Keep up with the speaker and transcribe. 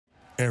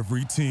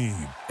Every team,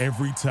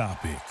 every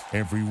topic,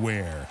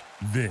 everywhere.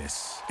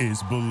 This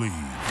is Believe.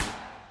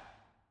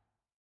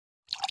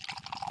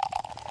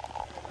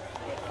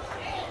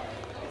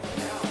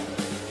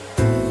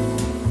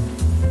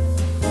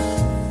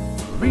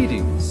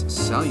 Greetings,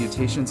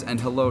 salutations, and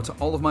hello to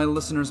all of my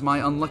listeners,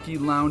 my unlucky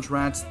lounge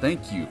rats.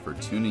 Thank you for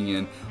tuning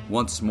in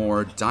once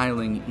more,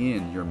 dialing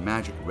in your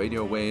magic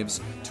radio waves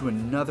to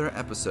another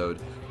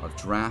episode of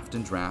Draft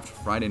and Draft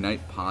Friday Night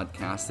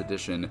Podcast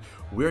Edition.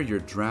 We're your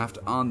draft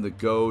on the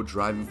go,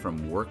 driving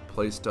from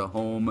workplace to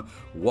home,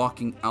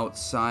 walking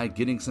outside,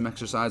 getting some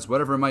exercise,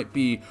 whatever it might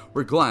be.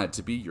 We're glad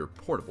to be your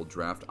portable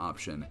draft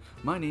option.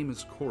 My name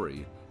is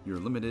Corey, your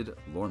limited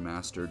lore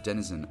master,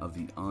 denizen of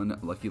the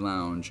Unlucky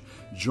Lounge,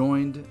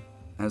 joined,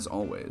 as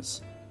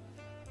always,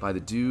 by the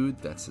dude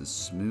that's as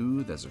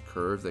smooth as a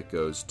curve that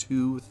goes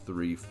 2,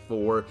 3,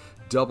 4,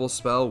 double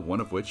spell, one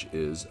of which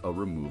is a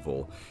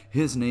removal.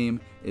 His name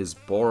is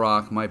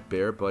Borak, my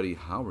bear buddy.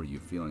 How are you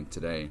feeling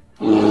today?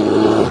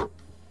 You're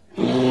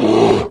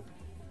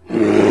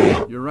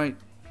right,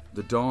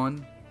 the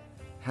dawn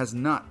has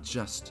not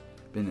just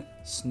been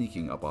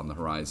sneaking up on the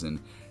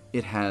horizon.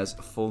 It has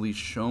fully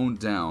shone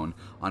down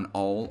on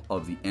all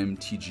of the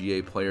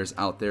MTGA players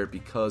out there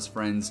because,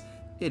 friends,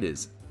 it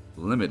is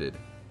limited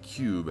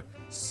cube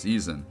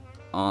season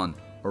on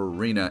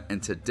Arena,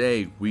 and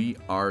today we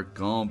are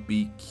gonna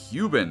be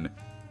cubing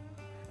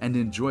and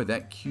enjoy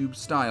that cube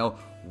style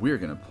we're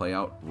gonna play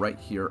out right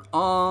here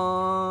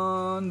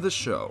on the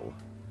show.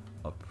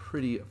 A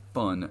pretty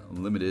fun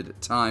limited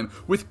time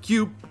with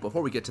cube. But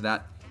before we get to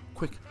that,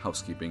 quick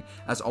housekeeping.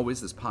 As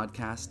always, this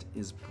podcast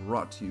is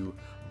brought to you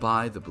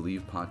by the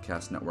Believe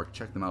Podcast Network.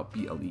 Check them out,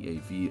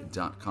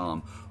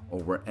 BLEAV.com, or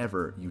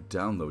wherever you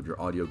download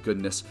your audio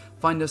goodness.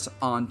 Find us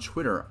on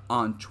Twitter,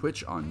 on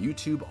Twitch, on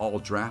YouTube, all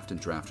Draft and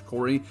Draft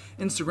Corey,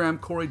 Instagram,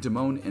 Corey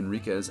Damone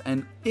Enriquez,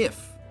 and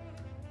if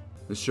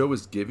the show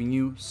is giving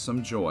you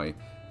some joy,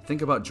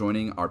 think about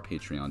joining our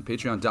Patreon,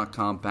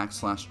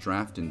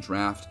 patreon.com/draft and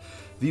draft.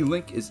 The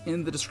link is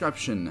in the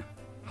description.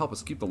 Help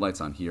us keep the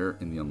lights on here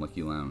in the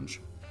Unlucky Lounge.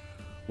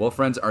 Well,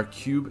 friends, our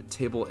cube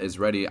table is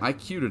ready. I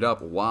queued it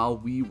up while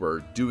we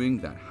were doing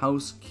that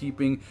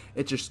housekeeping.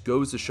 It just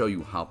goes to show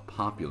you how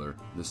popular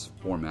this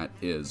format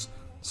is.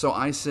 So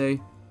I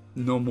say,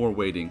 no more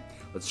waiting.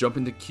 Let's jump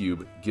into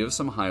cube, give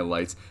some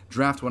highlights,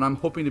 draft what I'm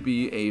hoping to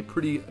be a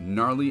pretty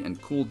gnarly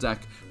and cool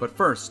deck. But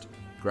first,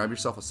 grab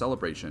yourself a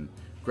celebration.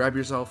 Grab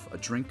yourself a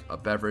drink, a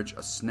beverage,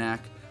 a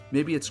snack.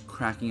 Maybe it's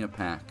cracking a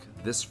pack.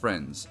 This,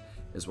 friends,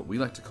 is what we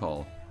like to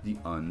call the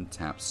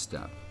untapped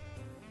step.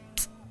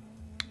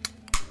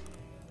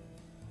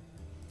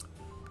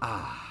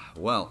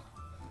 Well,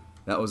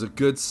 that was a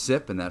good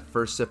sip, and that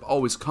first sip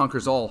always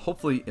conquers all.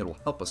 Hopefully, it'll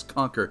help us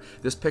conquer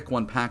this Pick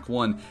 1, Pack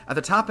 1. At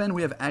the top end,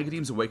 we have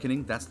Agadeem's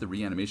Awakening. That's the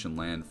reanimation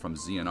land from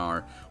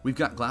ZNR. We've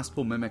got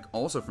Glasspool Mimic,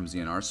 also from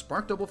ZNR.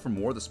 Spark Double from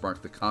War the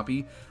Spark, the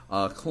copy.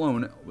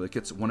 Clone, that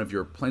gets one of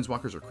your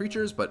planeswalkers or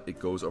creatures, but it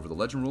goes over the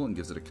legend rule and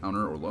gives it a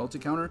counter or loyalty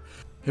counter.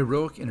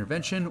 Heroic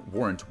Intervention,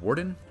 Warrant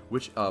Warden,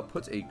 which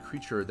puts a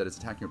creature that is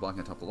attacking or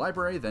blocking on top of the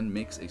library, then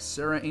makes a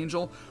Serra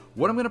Angel.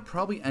 What I'm going to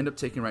probably end up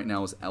taking right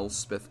now is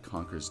Elspeth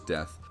Conquers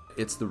Death.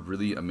 It's the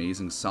really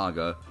amazing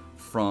saga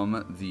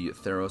from the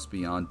Theros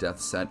Beyond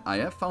Death set. I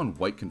have found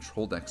white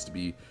control decks to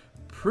be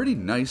pretty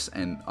nice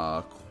and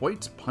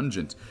quite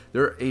pungent.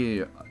 There are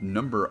a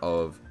number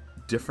of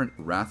different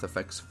wrath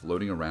effects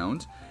floating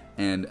around,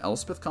 and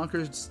Elspeth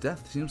Conquers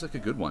Death seems like a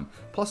good one.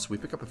 Plus, we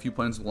pick up a few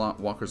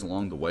planeswalkers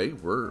along the way.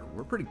 We're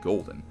pretty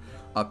golden.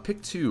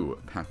 Pick 2,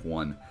 Pack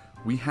 1.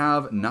 We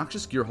have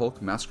Noxious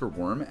Gearhulk, Massacre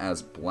Worm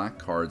as black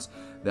cards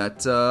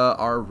that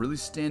are really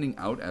standing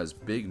out as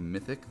big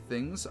mythic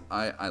things.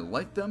 I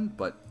like them,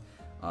 but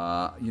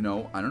I don't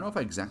know if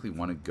I exactly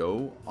want to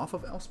go off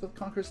of Elspeth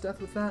Conquers Death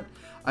with that.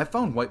 I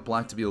found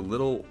white-black to be a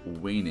little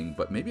waning,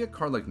 but maybe a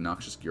card like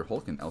Noxious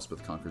Gearhulk and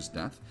Elspeth Conquers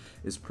Death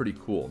is pretty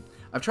cool.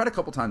 I've tried a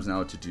couple times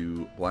now to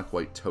do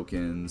black-white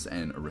tokens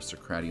and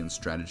aristocratian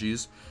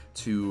strategies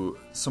to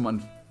some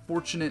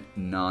unfortunate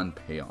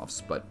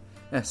non-payoffs, but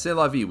c'est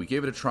la vie, we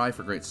gave it a try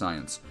for great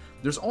science.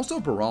 There's also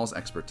Baral's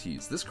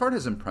Expertise. This card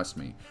has impressed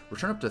me.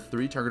 Return up to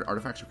 3 target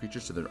artifacts or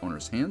creatures to their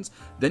owner's hands.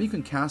 Then you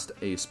can cast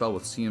a spell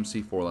with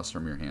CMC 4 less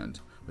from your hand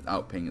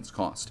without paying its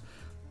cost.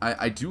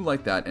 I do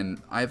like that,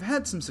 and I've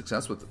had some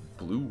success with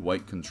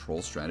blue-white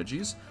control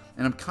strategies,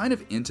 and I'm kind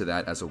of into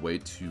that as a way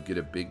to get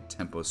a big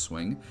tempo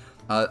swing.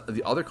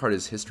 The other card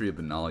is History of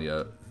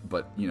Benalia,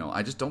 but,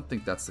 I just don't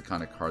think that's the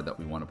kind of card that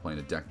we want to play in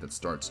a deck that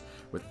starts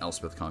with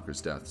Elspeth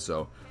Conquers Death.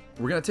 So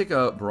we're going to take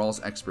a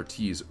Baral's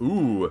Expertise.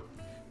 Ooh,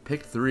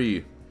 pick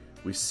 3.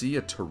 We see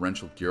a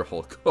Torrential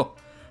Gearhulk.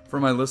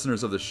 For my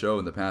listeners of the show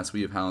in the past,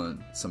 we have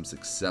had some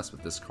success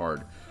with this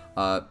card.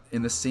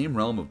 In the same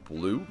realm of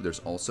blue, there's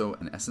also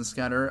an Essence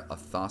Scatter, a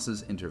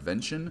Thassa's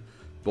Intervention,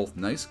 both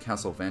nice.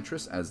 Castle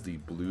Vantress as the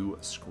blue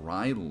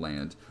scry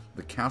land,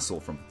 the castle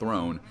from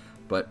Throne,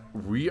 but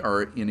we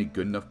are in a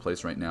good enough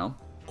place right now.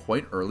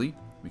 Quite early,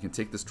 we can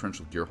take this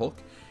Torrential Gearhulk.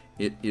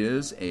 It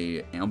is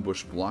a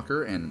ambush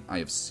blocker, and I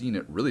have seen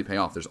it really pay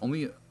off. There's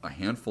only a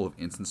handful of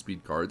instant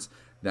speed cards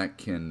that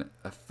can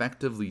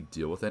effectively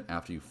deal with it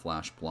after you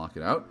flash block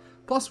it out.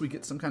 Plus, we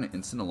get some kind of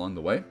instant along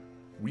the way.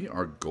 We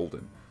are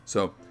golden.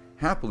 So,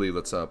 happily,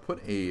 let's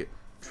put a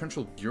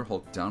Torrential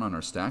Gearhulk down on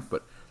our stack,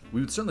 but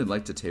we would certainly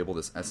like to table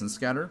this Essence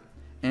Scatter,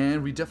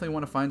 and we definitely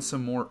want to find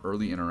some more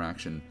early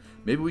interaction.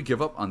 Maybe we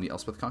give up on the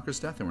Elspeth Conqueror's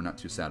death, and we're not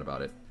too sad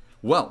about it.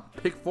 Well,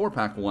 pick 4,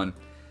 pack 1.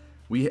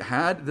 We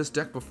had this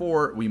deck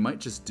before, we might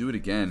just do it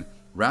again.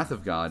 Wrath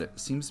of God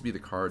seems to be the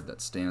card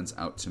that stands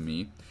out to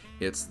me.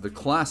 It's the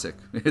classic.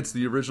 It's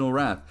the original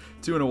Wrath.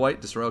 2 and a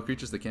white, destroy all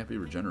creatures that can't be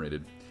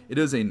regenerated. It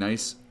is a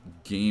nice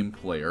game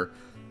player,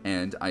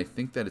 and I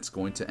think that it's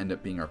going to end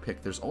up being our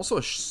pick. There's also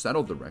a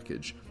Settle the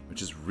Wreckage,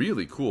 which is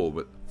really cool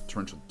with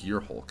Torrential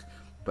Gearhulk,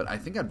 but I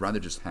think I'd rather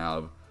just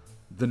have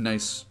the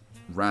nice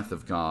Wrath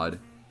of God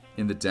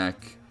in the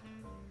deck,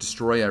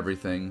 destroy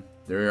everything.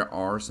 There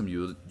are some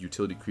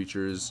utility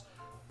creatures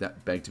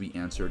that beg to be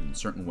answered in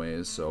certain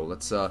ways, so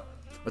let's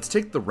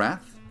take the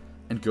Wrath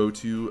and go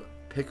to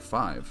pick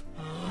 5.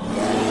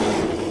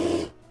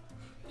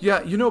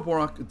 Yeah, you know,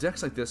 Borak,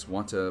 decks like this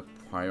want to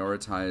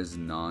prioritize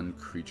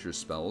non-creature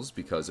spells,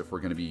 because if we're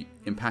going to be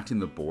impacting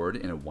the board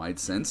in a wide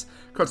sense,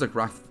 cards like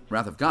Wrath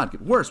of God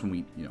get worse when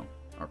we,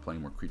 are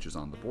playing more creatures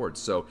on the board.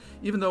 So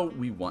even though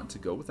we want to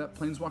go with that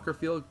Planeswalker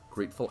feel,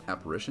 Grateful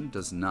Apparition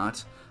does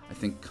not, I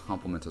think,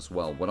 complement us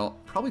well. What I'll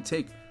probably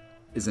take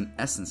is an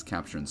Essence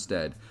Capture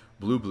instead.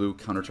 Blue,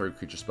 counter target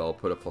creature spell,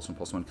 put a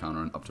 +1/+1 counter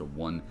on up to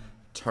 1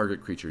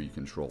 target creature you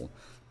control.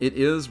 It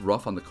is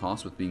rough on the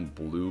cost with being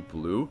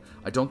blue.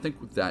 I don't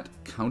think that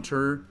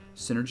counter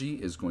synergy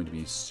is going to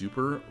be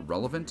super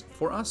relevant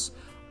for us,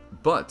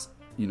 but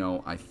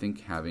I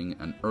think having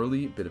an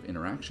early bit of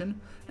interaction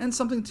and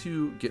something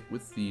to get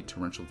with the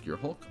Torrential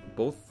Gearhulk,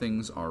 both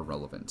things are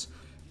relevant.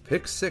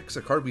 Pick 6,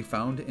 a card we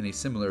found in a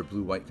similar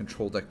blue-white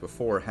control deck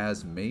before,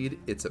 has made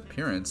its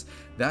appearance.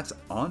 That's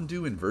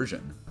Ondu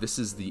Inversion. This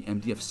is the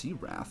MDFC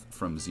Wrath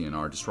from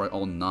ZNR. Destroy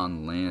all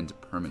non-land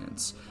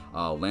permanents.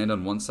 Land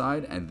on one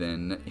side, and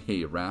then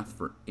a Wrath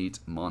for 8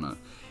 mana.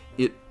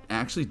 It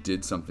actually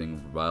did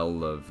something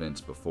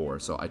relevant before,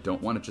 so I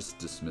don't want to just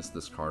dismiss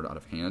this card out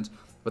of hand,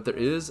 but there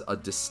is a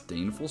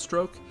Disdainful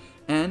Stroke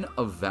and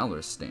a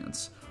Valorous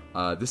Stance.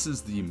 This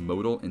is the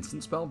modal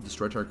instant spell.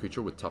 Destroy target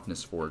creature with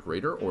toughness 4 or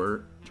greater,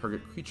 or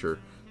target creature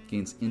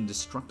gains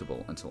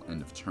indestructible until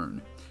end of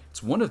turn.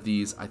 It's one of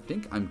these. I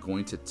think I'm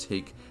going to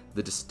take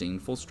the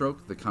Disdainful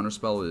Stroke. The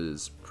counterspell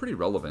is pretty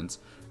relevant,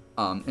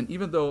 and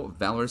even though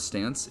Valorous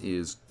Stance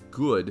is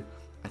good,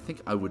 I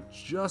think I would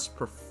just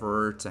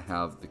prefer to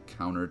have the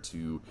counter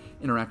to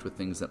interact with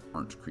things that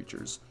aren't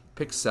creatures.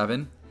 Pick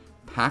 7.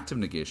 Pact of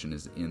Negation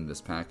is in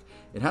this pack.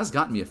 It has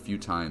gotten me a few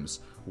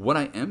times. What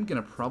I am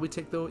going to probably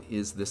take, though,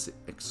 is this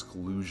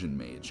Exclusion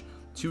Mage.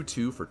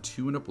 2/2 for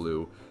 2 and a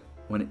blue.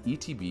 When it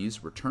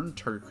ETBs, return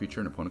target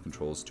creature an opponent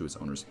controls to its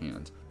owner's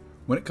hand.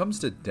 When it comes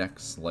to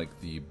decks like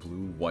the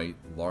blue-white,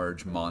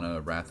 large mana,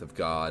 Wrath of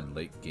God,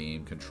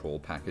 late-game control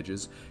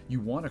packages, you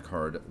want a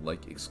card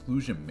like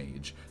Exclusion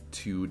Mage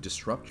to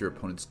disrupt your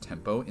opponent's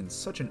tempo in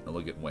such an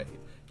elegant way.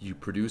 You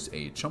produce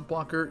a chump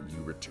blocker,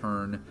 you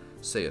return,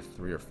 say, a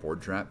 3 or 4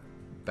 drop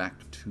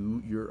back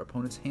to your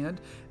opponent's hand,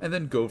 and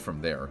then go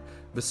from there.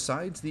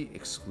 Besides the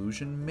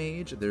Exclusion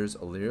Mage, there's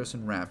Alarios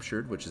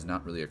Enraptured, which is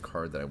not really a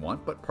card that I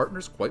want, but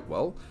partners quite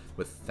well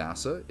with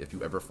Thassa. If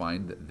you ever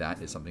find that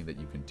that is something that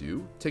you can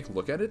do, take a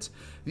look at it.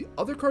 The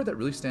other card that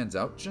really stands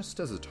out, just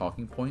as a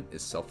talking point,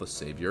 is Selfless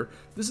Savior.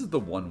 This is the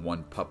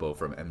 1/1 Puppo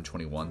from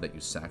M21 that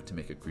you sack to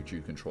make a creature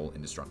you control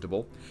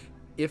indestructible.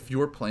 If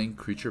you're playing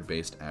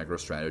creature-based aggro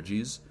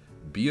strategies,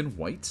 be in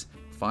white.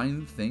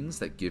 Find things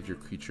that give your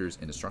creatures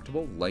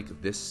indestructible,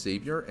 like this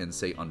Savior and,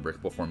 say,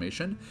 Unbreakable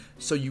Formation,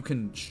 so you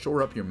can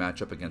shore up your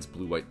matchup against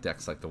blue-white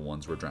decks like the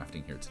ones we're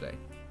drafting here today.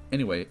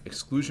 Anyway,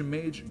 Exclusion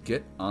Mage,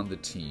 get on the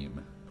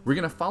team. We're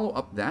going to follow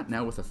up that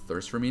now with a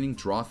Thirst for Meaning.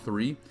 Draw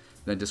 3,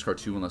 then discard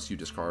 2 unless you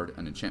discard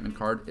an enchantment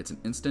card. It's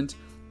an instant,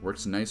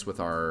 works nice with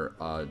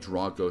our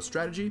draw go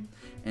strategy,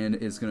 and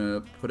is going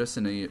to put us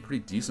in a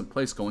pretty decent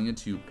place going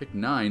into pick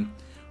 9.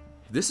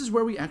 This is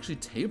where we actually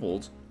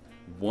tabled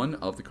one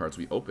of the cards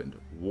we opened,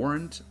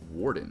 Warrant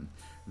Warden.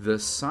 The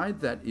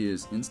side that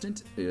is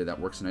instant, that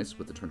works nice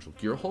with the Torrential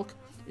Gearhulk,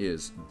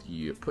 is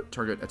the put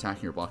target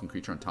attacking or blocking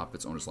creature on top of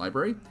its owner's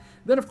library.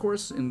 Then, of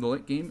course, in the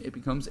late game, it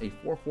becomes a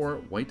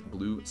 4/4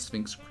 white-blue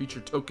Sphinx creature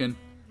token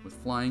with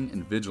flying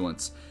and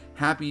vigilance.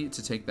 Happy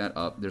to take that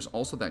up. There's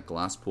also that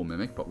Glasspool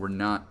Mimic, but we're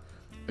not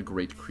a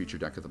great creature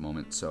deck at the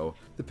moment, so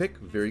the pick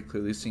very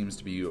clearly seems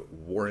to be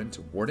Warrant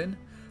Warden.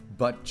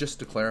 But just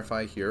to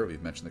clarify here,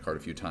 we've mentioned the card a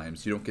few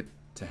times, you don't get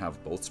to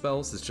have both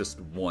spells. It's just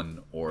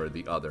one or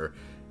the other,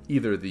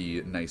 either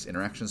the nice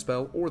interaction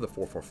spell or the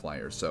 4/4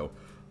 flyer. So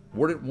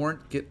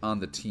Warrant, get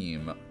on the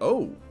team.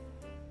 Oh,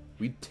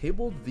 we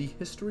tabled the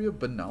History of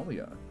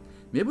Benalia.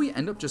 Maybe we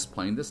end up just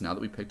playing this now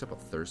that we picked up a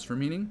Thirst for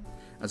Meaning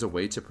as a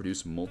way to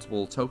produce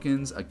multiple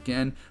tokens.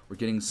 Again, we're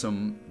getting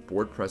some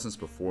board presence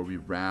before we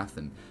Wrath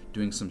and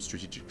doing some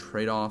strategic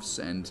trade-offs,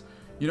 and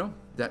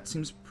that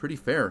seems pretty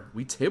fair.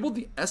 We tabled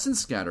the Essence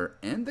Scatter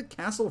and the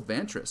Castle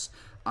Vantress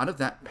out of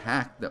that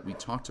pack that we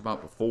talked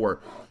about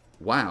before.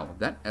 Wow,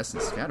 that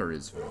Essence Scatter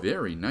is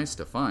very nice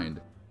to find.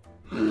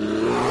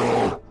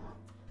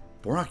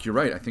 Borak, you're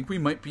right. I think we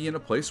might be in a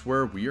place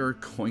where we are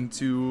going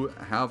to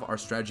have our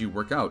strategy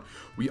work out.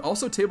 We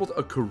also tabled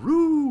a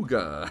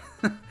Karuga.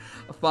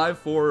 A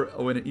 5/4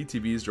 when an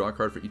ETBs draw a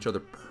card for each other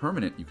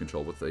permanent you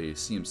control with a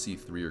CMC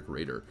 3 or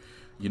greater.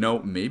 You know,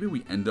 maybe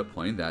we end up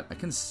playing that. I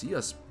can see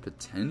us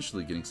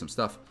potentially getting some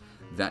stuff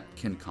that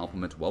can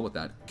complement well with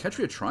that.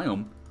 Ketria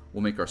Triumph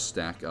will make our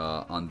stack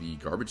on the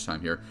garbage time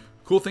here.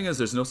 Cool thing is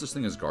there's no such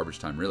thing as garbage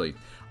time, really.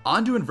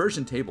 On to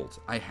Inversion tabled.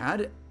 I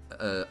had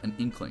an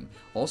inkling.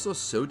 Also,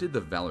 so did the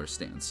Valor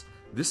Stance.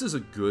 This is a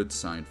good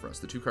sign for us.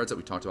 The 2 cards that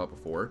we talked about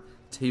before,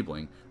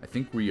 tabling, I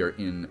think we are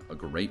in a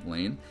great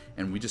lane,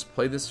 and we just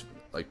play this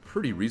like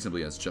pretty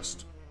reasonably as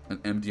just an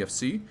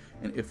MDFC,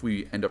 and if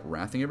we end up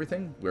wrathing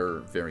everything, we're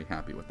very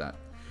happy with that.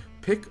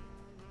 Pick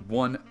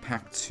 1,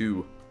 pack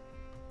 2.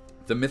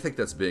 The mythic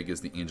that's big is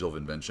the Angel of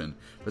Invention.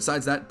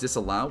 Besides that,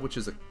 Disallow, which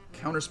is a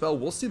counterspell,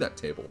 we'll see that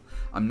table.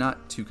 I'm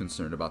not too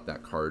concerned about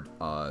that card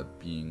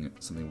being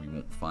something we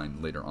won't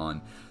find later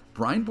on.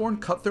 Brineborn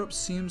Cutthroat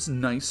seems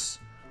nice.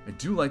 I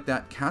do like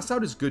that. Cast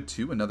Out is good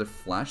too, another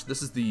flash.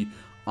 This is the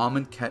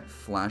Amonkhet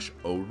Flash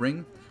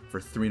O-Ring for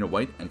 3 and a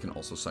white, and can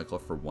also cycle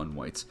for 1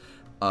 white.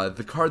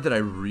 The card that I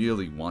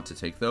really want to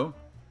take, though,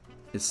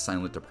 is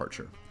Silent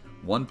Departure.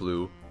 1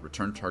 blue,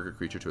 return target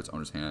creature to its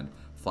owner's hand,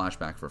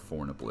 flashback for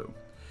 4 and a blue.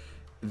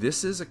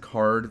 This is a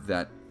card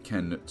that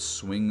can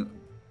swing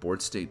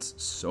board states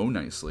so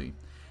nicely,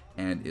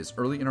 and is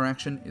early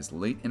interaction, is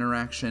late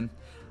interaction.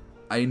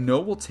 I know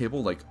we'll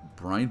table like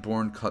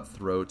Brineborn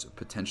Cutthroat,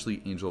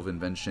 potentially Angel of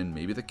Invention,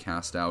 maybe the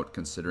Cast Out,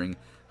 considering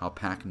how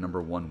pack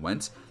number 1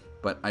 went,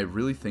 but I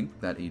really think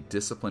that a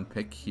disciplined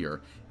pick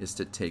here is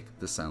to take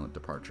the Silent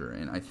Departure,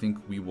 and I think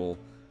we will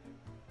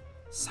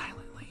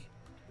silently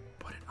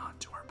put it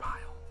onto our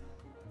pile.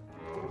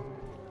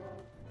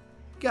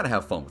 Gotta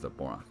have fun with it,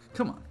 Borak.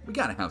 Come on, we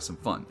gotta have some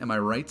fun. Am I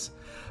right?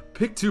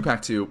 Pick 2,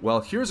 pack 2.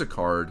 Well, here's a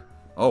card.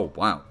 Oh,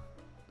 wow.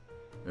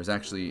 There's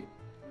actually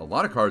a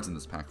lot of cards in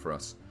this pack for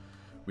us.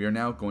 We are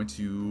now going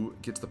to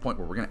get to the point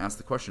where we're going to ask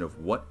the question of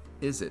what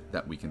is it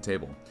that we can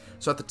table.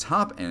 So at the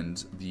top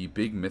end, the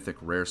big mythic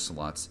rare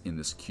slots in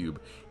this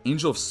cube,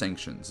 Angel of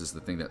Sanctions is the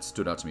thing that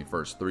stood out to me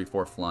first.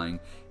 3/4 flying,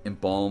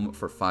 Embalm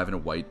for 5 and a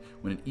white.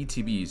 When it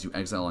ETBs, you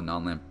exile a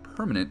non-land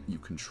permanent you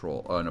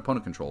control, an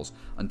opponent controls,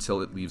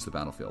 until it leaves the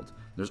battlefield.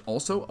 There's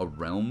also a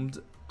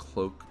Realmed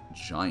Cloak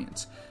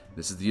Giant.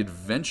 This is the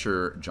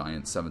Adventure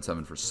Giant,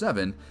 7/7 for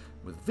 7,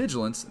 with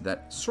Vigilance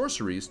that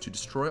sorceries to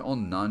destroy all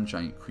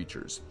non-giant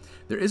creatures.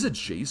 There is a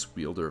Jace,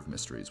 Wielder of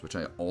Mysteries, which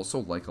I also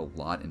like a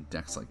lot in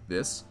decks like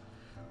this.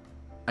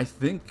 I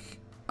think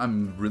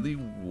I'm really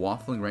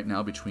waffling right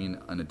now between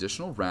an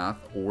additional Wrath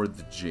or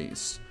the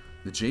Jace.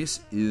 The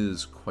Jace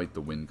is quite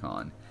the win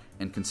con,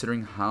 and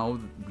considering how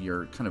we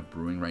are kind of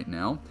brewing right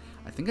now,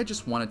 I think I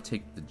just want to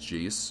take the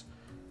Jace.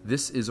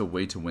 This is a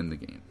way to win the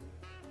game.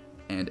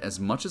 And as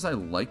much as I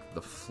like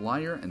the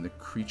flyer and the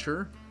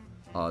creature,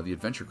 the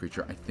adventure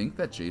creature, I think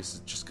that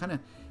Jace just kind of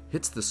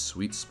hits the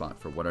sweet spot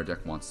for what our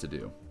deck wants to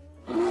do.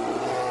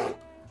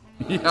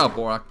 Yeah,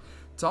 Borak.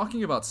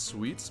 Talking about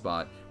sweet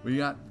spot, we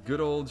got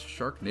good old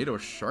Sharknado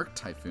Shark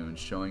Typhoon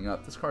showing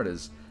up. This card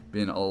has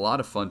been a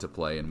lot of fun to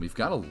play, and we've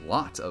got a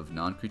lot of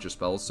non-creature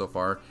spells so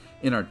far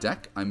in our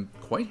deck. I'm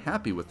quite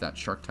happy with that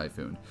Shark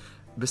Typhoon.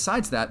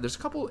 Besides that, there's a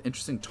couple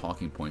interesting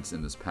talking points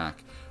in this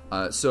pack.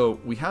 So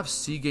we have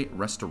Seagate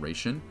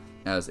Restoration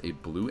as a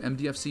blue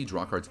MDFC,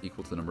 draw cards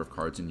equal to the number of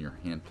cards in your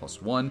hand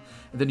plus 1.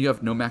 And then you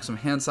have no maximum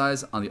hand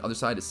size. On the other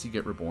side is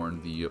Seagate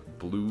Reborn, the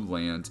blue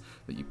land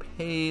that you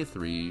pay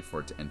 3 for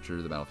it to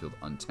enter the battlefield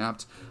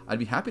untapped. I'd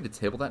be happy to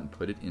table that and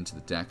put it into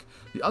the deck.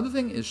 The other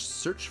thing is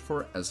Search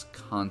for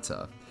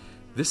Azcanta.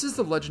 This is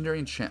the legendary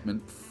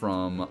enchantment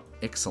from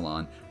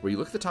Ixalan, where you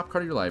look at the top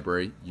card of your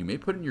library, you may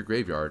put it in your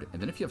graveyard, and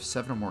then if you have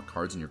 7 or more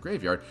cards in your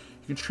graveyard,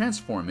 you can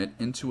transform it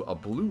into a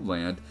blue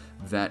land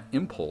that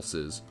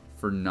impulses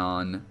for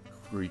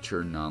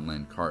non-creature,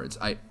 non-land cards.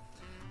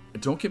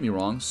 Don't get me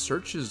wrong,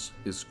 Search is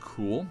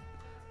cool,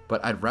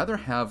 but I'd rather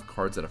have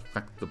cards that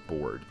affect the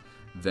board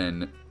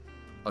than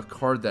a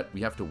card that we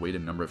have to wait a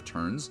number of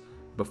turns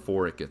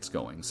before it gets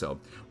going.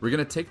 So we're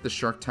going to take the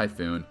Shark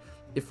Typhoon.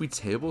 If we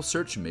table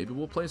Search, maybe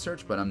we'll play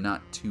Search, but I'm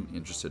not too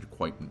interested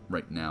quite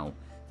right now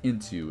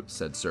into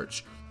said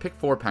Search. Pick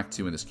 4, pack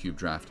 2 in this cube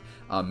draft.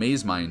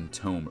 Mazemind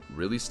Tome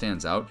really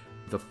stands out.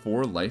 The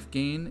 4 life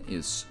gain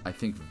is, I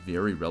think,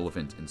 very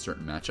relevant in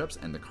certain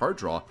matchups, and the card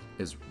draw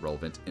is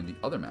relevant in the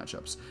other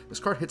matchups. This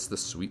card hits the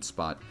sweet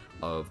spot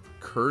of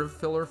curve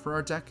filler for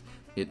our deck.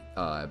 It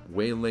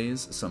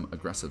waylays some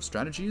aggressive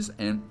strategies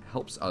and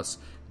helps us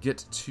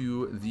get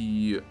to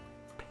the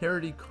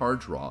parity card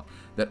draw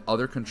that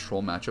other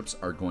control matchups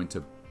are going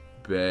to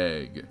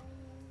beg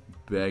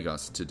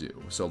us to do.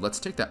 So let's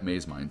take that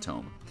Mazemind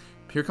Tome.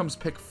 Here comes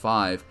pick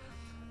 5.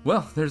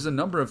 Well, there's a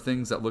number of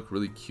things that look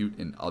really cute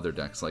in other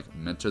decks, like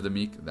Mentor the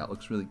Meek. That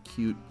looks really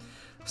cute.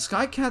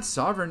 Skycat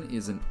Sovereign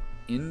is an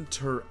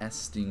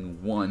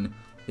interesting one.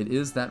 It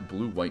is that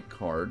blue-white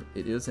card.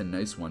 It is a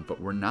nice one, but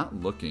we're not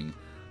looking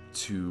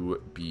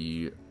to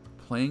be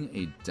playing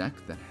a deck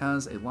that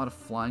has a lot of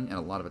flying and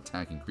a lot of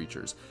attacking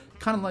creatures.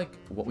 Kind of like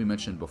what we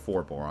mentioned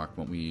before, Borak,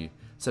 when we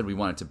said we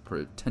wanted to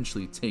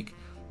potentially take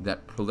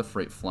that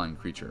proliferate flying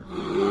creature.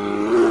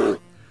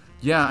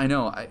 Yeah, I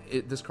know.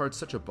 This card's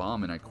such a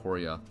bomb in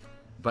Ikoria,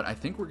 but I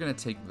think we're going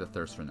to take the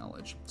Thirst for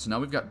Knowledge. So now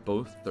we've got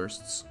both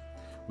Thirsts.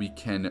 We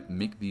can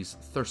make these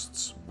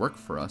Thirsts work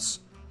for us,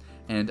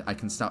 and I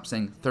can stop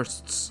saying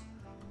Thirsts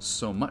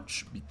so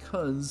much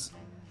because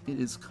it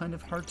is kind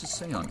of hard to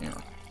say on air.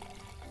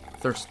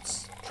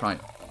 Thirsts. Try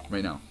it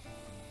right now.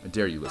 I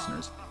dare you,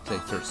 listeners. Say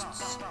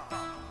Thirsts.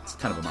 It's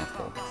kind of a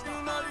mouthful.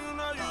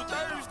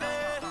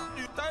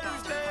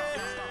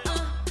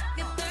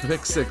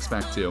 Pick 6,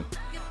 back 2.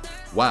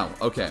 Wow,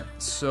 okay.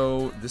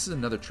 So this is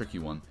another tricky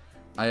one.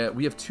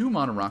 We have 2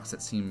 mono rocks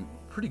that seem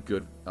pretty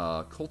good.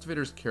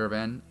 Cultivator's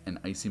Caravan and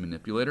Icy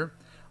Manipulator.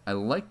 I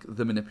like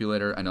the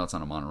Manipulator. I know it's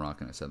not a mono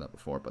rock, and I said that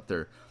before, but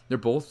they're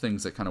both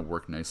things that kind of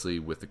work nicely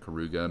with the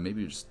Karuga.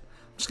 Maybe I'm just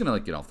gonna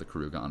get off the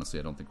Karuga. Honestly,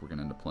 I don't think we're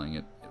gonna end up playing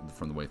it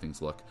from the way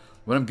things look.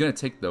 What I'm gonna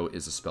take though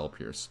is a Spell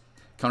Pierce.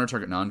 Counter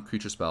target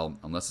non-creature spell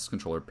unless its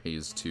controller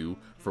pays 2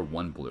 for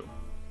 1 blue.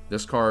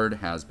 This card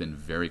has been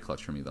very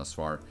clutch for me thus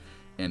far,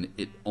 and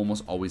it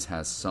almost always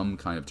has some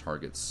kind of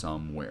target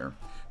somewhere.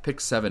 Pick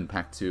 7,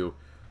 pack 2.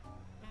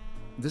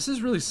 This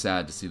is really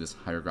sad to see this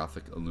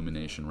Hieroglyphic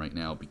Illumination right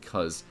now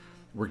because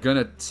we're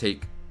gonna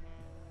take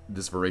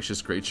this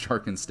Voracious Great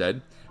Shark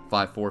instead.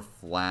 5/4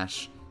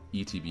 flash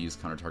ETB's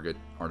counter target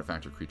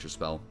artifact or creature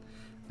spell.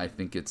 I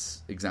think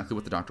it's exactly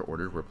what the Doctor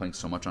ordered. We're playing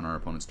so much on our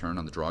opponent's turn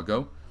on the draw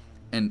go.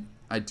 And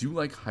I do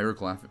like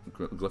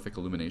Hieroglyphic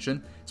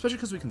Illumination, especially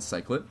because we can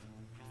cycle it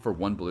for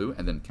 1 blue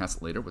and then cast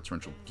it later with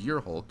Torrential Gear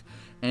Hulk.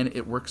 And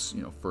it works,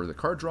 for the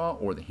card draw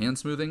or the hand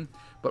smoothing,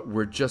 but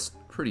we're just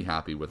pretty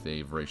happy with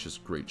a Voracious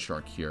Great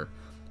Shark here.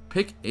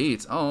 Pick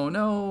 8. Oh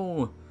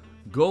no!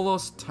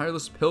 Golos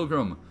Tireless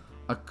Pilgrim,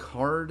 a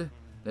card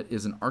that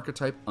is an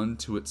archetype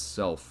unto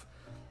itself.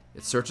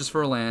 It searches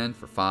for a land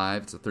for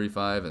 5, it's a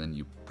 35, and then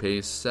you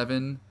pay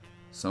 7,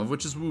 some of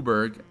which is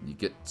Wooburg. You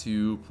get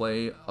to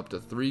play up to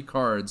 3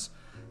 cards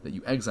that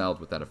you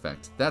exiled with that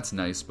effect. That's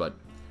nice, but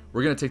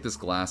we're going to take this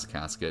Glass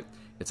Casket.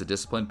 It's a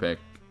disciplined pick.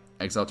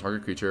 Exile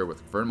target creature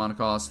with converted mana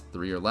cost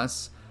 3 or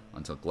less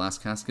until Glass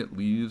Casket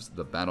leaves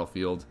the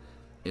battlefield.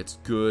 It's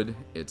good.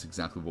 It's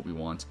exactly what we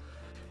want.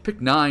 Pick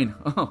 9.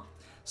 Oh,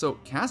 so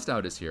Cast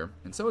Out is here,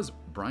 and so is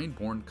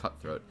Brineborn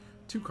Cutthroat.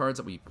 2 cards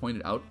that we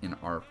pointed out in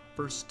our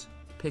first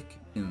pick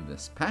in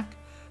this pack.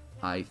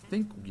 I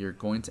think we're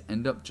going to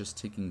end up just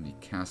taking the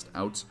Cast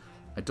Out.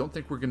 I don't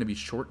think we're going to be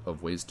short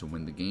of ways to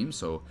win the game,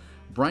 so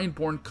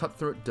Brineborn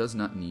Cutthroat does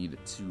not need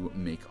to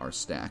make our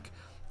stack.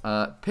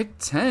 Pick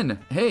 10.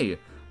 Hey,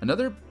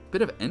 another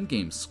bit of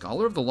endgame.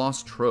 Scholar of the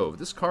Lost Trove.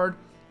 This card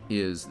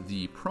is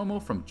the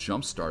promo from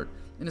Jumpstart,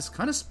 and it's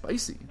kind of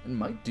spicy and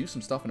might do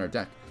some stuff in our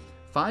deck.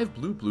 5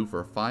 blue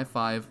for a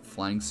 5/5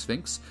 Flying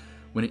Sphinx.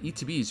 When it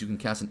ETBs, you can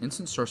cast an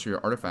instant sorcery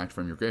or artifact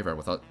from your graveyard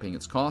without paying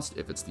its cost.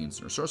 If it's the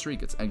instant or sorcery, it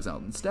gets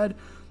exiled instead.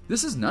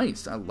 This is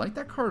nice. I like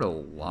that card a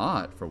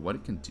lot for what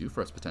it can do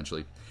for us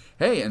potentially.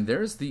 Hey, and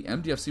there's the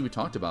MDFC we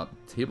talked about,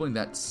 tabling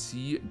that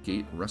Sea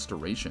Gate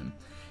Restoration.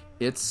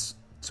 It's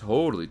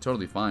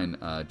totally fine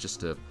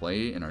just to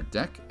play in our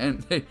deck.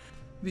 And hey,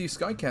 the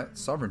Skycat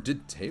Sovereign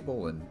did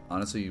table, and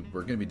honestly,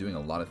 we're going to be doing a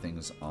lot of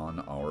things on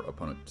our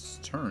opponent's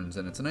turns,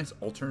 and it's a nice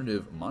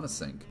alternative mana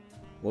sink.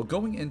 Well,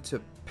 going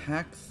into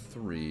pack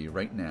 3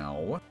 right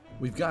now,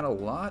 we've got a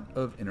lot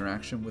of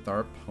interaction with our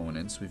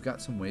opponents. We've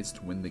got some ways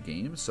to win the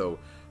game, so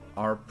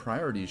our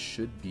priorities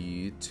should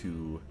be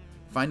to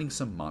finding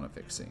some mana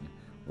fixing.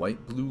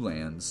 White-blue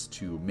lands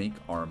to make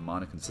our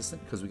mana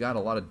consistent, because we got a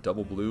lot of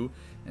double blue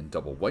and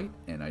double white,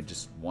 and I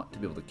just want to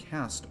be able to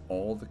cast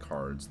all the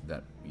cards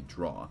that we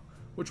draw,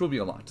 which will be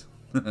a lot.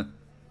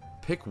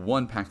 Pick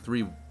 1, pack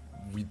 3.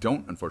 We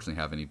don't,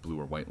 unfortunately, have any blue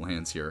or white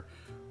lands here,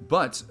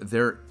 but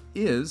there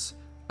is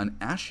an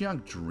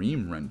Ashiok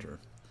Dreamrender.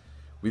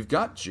 We've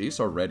got Jace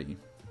already,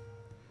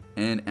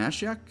 and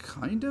Ashiok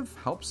kind of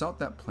helps out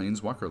that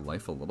Planeswalker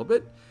life a little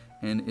bit,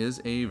 and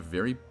is a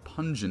very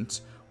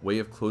pungent way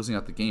of closing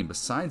out the game.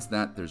 Besides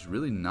that, there's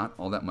really not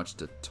all that much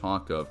to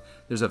talk of.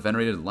 There's a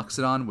Venerated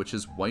Luxodon, which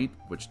is white,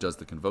 which does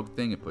the Convoke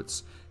thing. It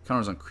puts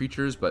counters on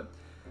creatures, but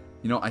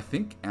I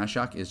think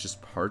Ashiok is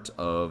just part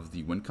of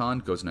the win con.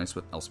 Goes nice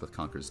with Elspeth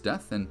Conquers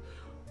Death, and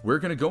we're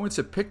going to go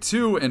into pick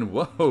 2, and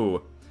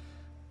whoa!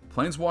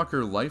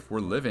 Planeswalker life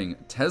we're living.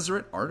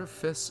 Tezzeret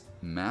Artifice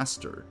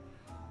Master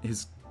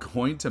is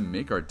going to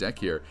make our deck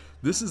here.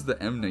 This is the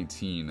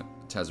M19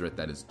 Tezzeret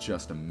that is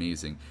just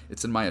amazing.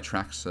 It's in my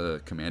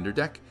Atraxa Commander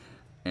deck.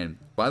 And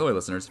by the way,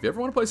 listeners, if you ever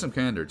want to play some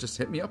Commander, just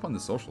hit me up on the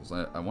socials.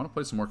 I want to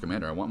play some more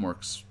Commander. I want more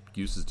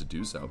excuses to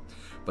do so.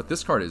 But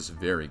this card is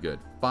very good.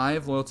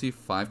 5 loyalty,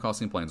 5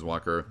 costing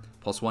Planeswalker.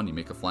 +1, you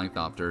make a Flying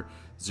Thopter.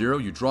 0,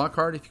 you draw a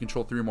card. If you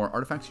control 3 or more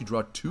artifacts, you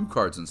draw 2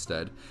 cards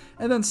instead.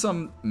 And then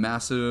some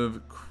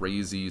massive,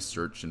 crazy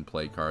search and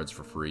play cards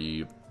for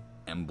free.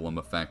 Emblem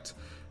effect.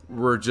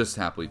 We're just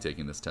happily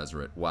taking this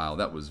Tezzeret. Wow,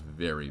 that was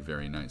very,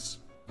 very nice.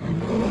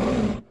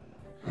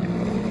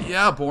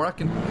 Yeah,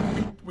 Borak,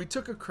 and we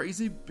took a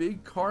crazy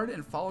big card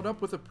and followed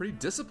up with a pretty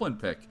disciplined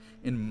pick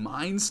in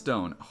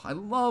Mindstone. Oh, I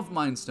love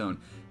Mindstone.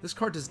 This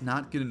card does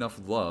not get enough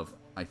love,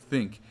 I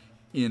think,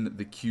 in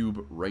the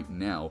cube right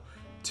now.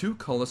 2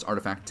 colorless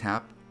artifact,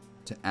 tap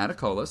to add a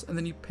colorless, and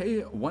then you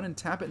pay 1 and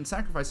tap it and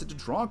sacrifice it to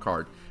draw a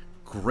card.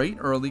 Great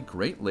early,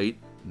 great late,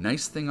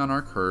 nice thing on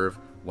our curve.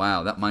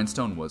 Wow, that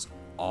Mindstone was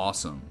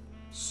awesome.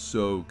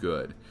 So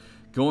good.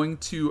 Going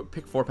to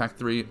pick 4, pack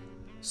 3.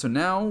 So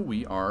now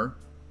we are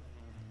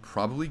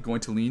probably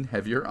going to lean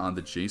heavier on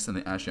the Jace and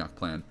the Ashiok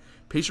plan.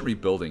 Patient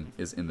Rebuilding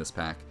is in this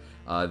pack.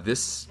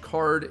 This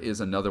card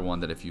is another one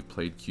that if you've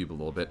played Cube a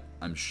little bit,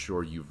 I'm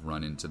sure you've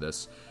run into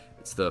this.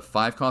 It's the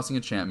 5 costing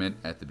enchantment.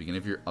 At the beginning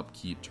of your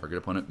upkeep, target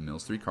opponent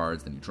mills 3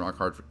 cards, then you draw a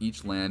card for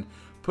each land,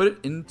 put it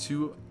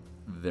into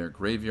their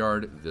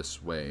graveyard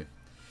this way.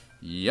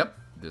 Yep,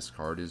 this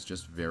card is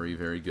just very,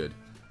 very good.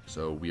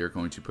 So we are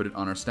going to put it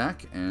on our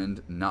stack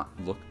and not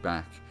look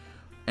back.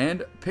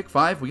 And pick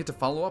 5, we get to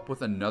follow up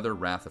with another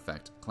Wrath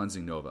effect,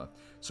 Cleansing Nova.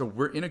 So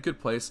we're in a good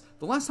place.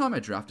 The last time I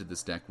drafted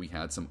this deck, we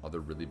had some other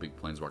really big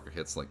Planeswalker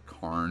hits like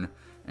Karn.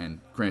 And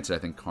granted, I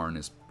think Karn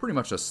is pretty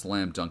much a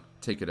slam dunk,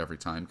 take it every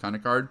time kind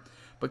of card.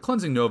 But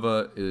Cleansing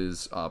Nova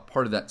is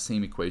part of that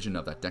same equation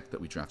of that deck that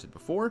we drafted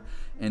before,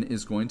 and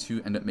is going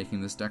to end up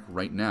making this deck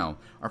right now.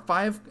 Our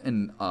 5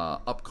 and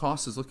up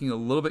cost is looking a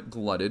little bit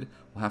glutted.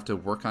 We'll have to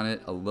work on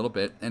it a little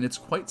bit, and it's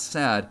quite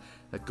sad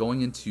that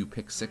going into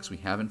pick 6, we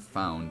haven't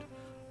found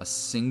a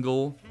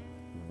single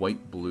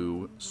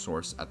white-blue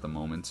source at the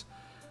moment.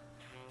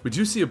 We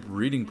do see a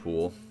breeding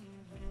pool,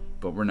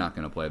 but we're not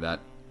going to play that.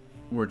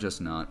 We're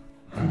just not.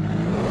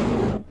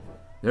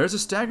 There's a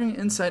Staggering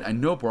Insight, I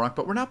know, Borak,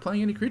 but we're not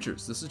playing any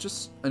creatures. This is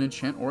just an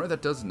enchant aura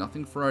that does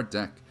nothing for our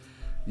deck.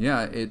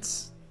 Yeah,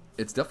 it's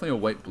definitely a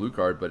white-blue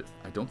card, but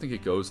I don't think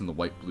it goes in the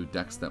white-blue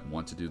decks that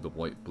want to do the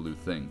white-blue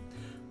thing.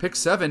 Pick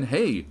 7,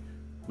 hey,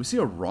 we see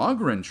a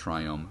Rogren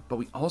Triumph, but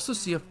we also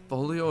see a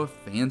Folio of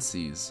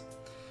Fancies.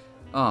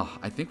 Oh,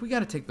 I think we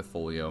gotta take the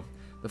Folio.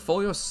 The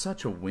Folio is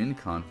such a win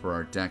con for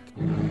our deck.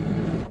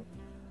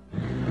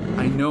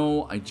 I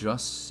know I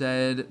just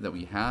said that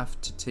we have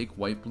to take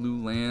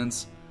white-blue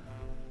lands.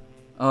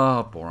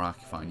 Oh, Borak,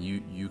 fine.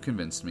 You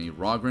convinced me.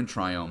 Rogren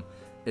Triumph.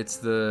 It's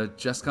the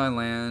Jeskai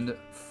land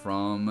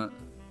from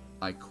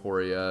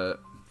Ikoria.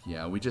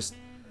 Yeah,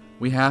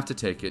 we have to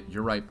take it.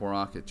 You're right,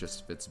 Borak. It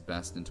just fits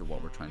best into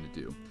what we're trying to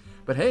do.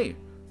 But hey,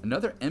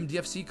 another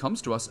MDFC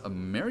comes to us, a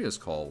Maria's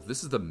Call.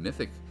 This is the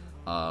mythic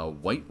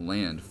white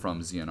land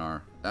from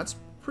ZNR. That's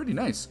pretty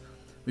nice.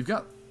 We've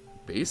got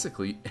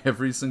basically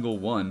every single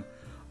one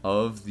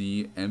of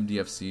the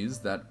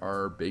MDFCs that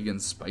are big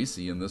and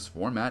spicy in this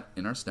format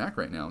in our stack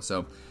right now.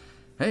 So,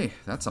 hey,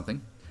 that's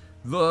something.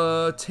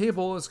 The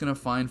table is going to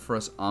find for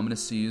us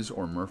Ominous Seas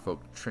or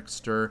Merfolk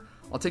Trickster.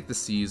 I'll take the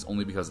Seas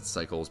only because it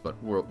cycles,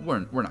 but we're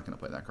not going to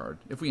play that card.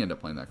 If we end up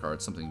playing that card,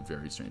 something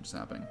very strange is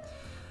happening.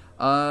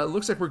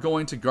 Looks like we're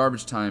going to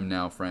garbage time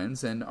now,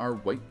 friends, and our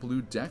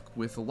white-blue deck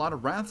with a lot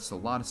of Wraths, a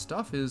lot of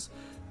stuff is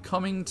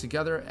coming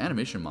together.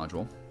 Animation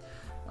module.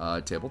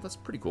 Table, that's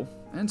pretty cool.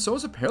 And so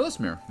is a Perilous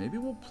Mirror. Maybe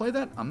we'll play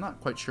that. I'm not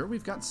quite sure.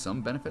 We've got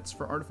some benefits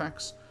for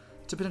artifacts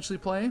to potentially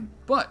play.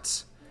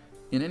 But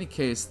in any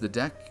case, the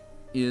deck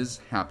is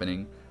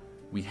happening.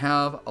 We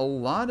have a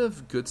lot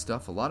of good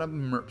stuff, a lot of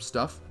merp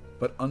stuff.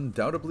 But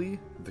undoubtedly,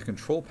 the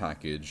control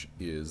package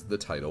is the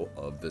title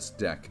of this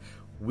deck.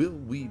 Will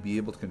we be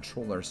able to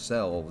control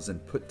ourselves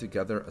and put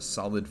together a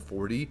solid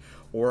 40?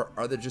 Or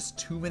are there just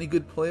too many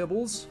good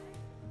playables?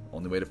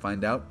 Only way to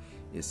find out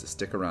is to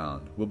stick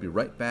around. We'll be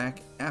right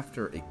back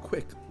after a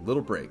quick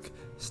little break.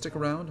 Stick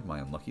around, my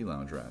unlucky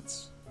lounge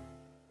rats.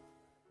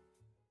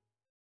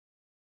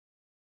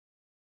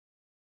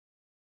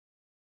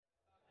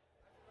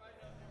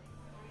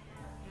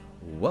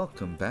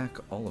 Welcome back,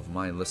 all of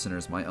my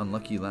listeners, my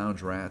unlucky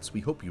lounge rats.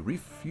 We hope you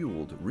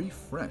refueled,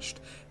 refreshed,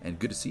 and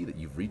good to see that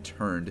you've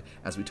returned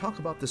as we talk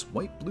about this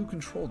white-blue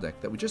control deck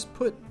that we just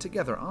put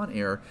together on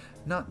air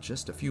not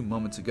just a few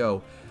moments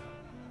ago.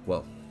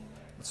 Well,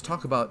 let's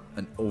talk about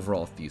an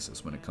overall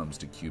thesis when it comes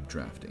to cube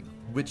drafting,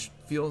 which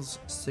feels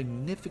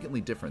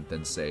significantly different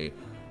than, say,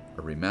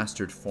 a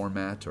remastered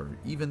format or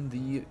even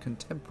the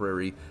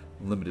contemporary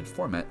limited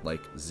format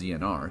like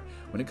ZNR.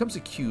 When it comes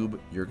to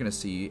cube, you're going to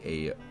see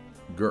a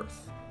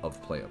girth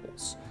of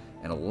playables,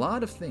 and a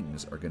lot of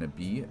things are going to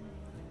be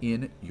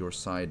in your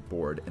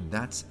sideboard, and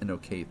that's an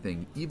okay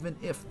thing, even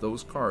if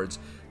those cards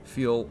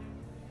feel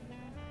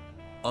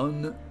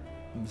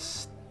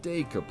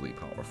unmistakably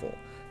powerful.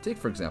 Take,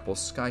 for example,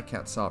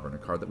 Skycat Sovereign, a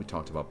card that we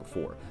talked about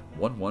before.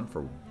 1/1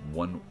 for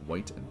 1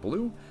 white and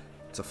blue.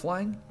 It's a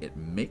flying. It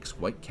makes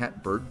white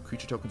cat bird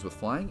creature tokens with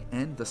flying,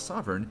 and the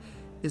Sovereign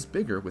is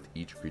bigger with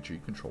each creature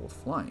you control with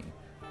flying.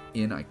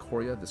 In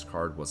Ikoria, this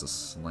card was a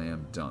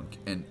slam dunk,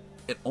 and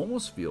it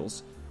almost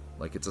feels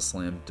like it's a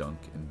slam dunk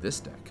in this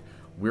deck.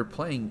 We're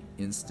playing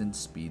instant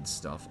speed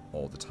stuff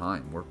all the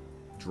time. We're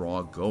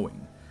draw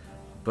going.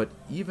 But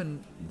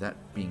even that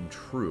being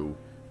true,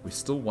 we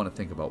still want to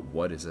think about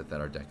what is it that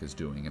our deck is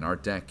doing. And our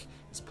deck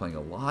is playing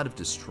a lot of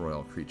Destroy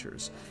All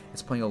Creatures.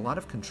 It's playing a lot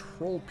of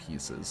control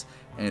pieces.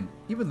 And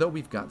even though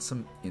we've got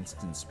some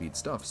instant speed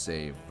stuff,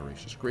 say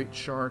Voracious Great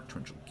Shark,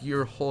 Torrential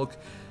Gearhulk,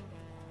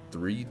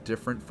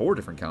 4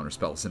 different counter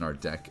spells in our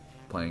deck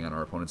playing on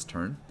our opponent's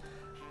turn,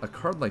 a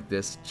card like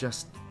this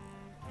just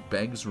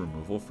begs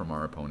removal from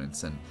our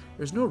opponents, and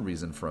there's no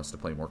reason for us to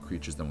play more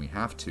creatures than we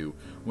have to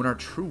when our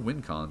true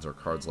win cons are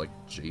cards like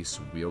Jace,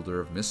 Wielder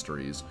of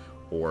Mysteries,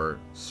 or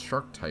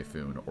Shark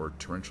Typhoon, or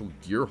Torrential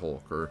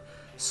Gearhulk, or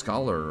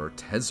Scholar, or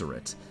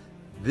Tezzeret.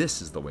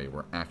 This is the way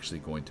we're actually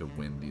going to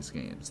win these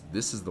games.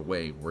 This is the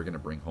way we're going to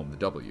bring home the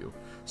W.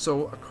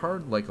 So a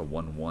card like a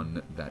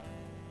 1/1 that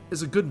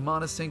is a good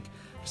monosync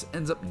just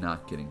ends up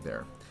not getting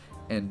there.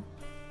 And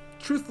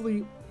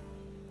truthfully,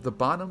 the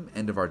bottom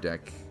end of our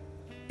deck,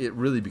 it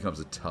really becomes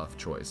a tough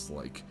choice.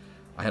 Like,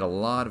 I had a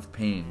lot of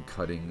pain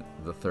cutting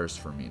the Thirst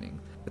for Meaning.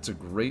 It's a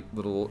great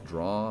little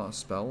draw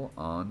spell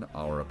on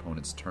our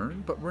opponent's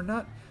turn, but we're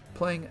not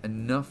playing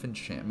enough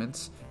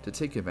enchantments to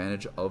take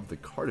advantage of the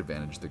card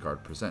advantage the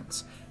card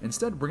presents.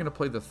 Instead, we're going to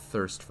play the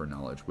Thirst for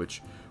Knowledge,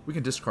 which we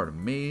can discard a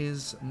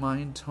Maze,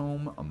 Mind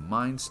Tome, a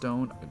Mind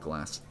Stone, a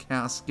Glass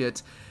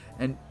Casket,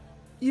 and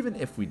even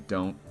if we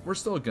don't, we're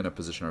still going to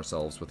position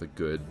ourselves with a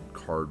good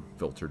card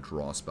filter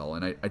draw spell,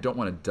 and I don't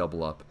want to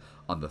double up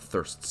on the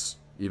Thirsts,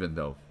 even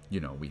though,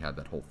 we had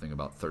that whole thing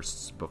about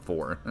Thirsts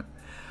before.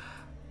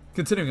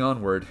 Continuing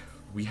onward,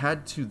 we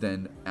had to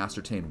then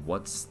ascertain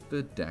what's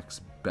the deck's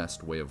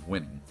best way of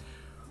winning.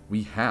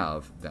 We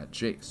have that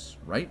Jace,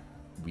 right?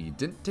 We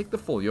didn't take the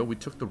Folio, we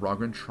took the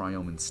Rogran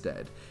Triome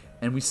instead,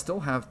 and we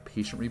still have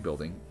Patient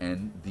Rebuilding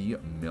and the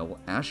Mill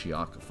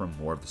Ashiok from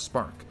More of the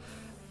Spark.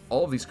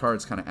 All of these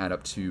cards kind of add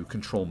up to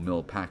Control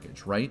Mill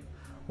package, right?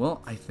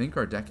 Well, I think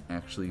our deck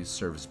actually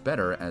serves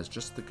better as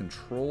just the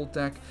control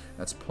deck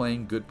that's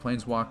playing good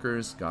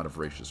Planeswalkers, God of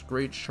Voracious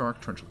Great Shark,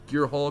 Torrential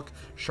Gearhulk,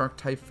 Shark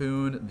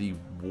Typhoon, the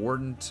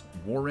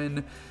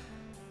Warren.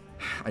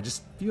 I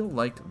just feel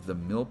like the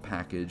Mill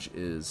package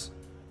is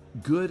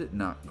good,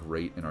 not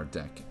great in our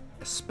deck,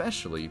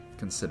 especially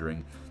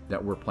considering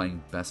that we're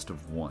playing best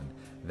of one.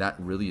 That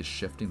really is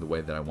shifting the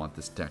way that I want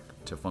this deck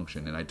to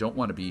function, and I don't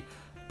want to be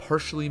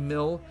partially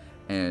Mill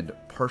and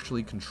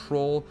partially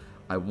control.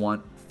 I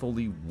want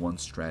fully one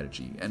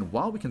strategy. And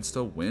while we can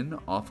still win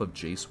off of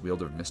Jace,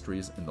 Wielder of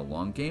Mysteries in the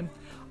long game,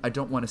 I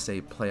don't want to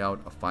say play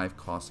out a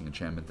 5-costing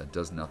enchantment that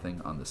does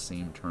nothing on the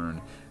same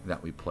turn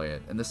that we play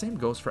it. And the same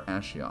goes for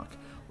Ashiok.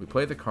 We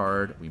play the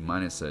card, we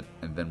minus it,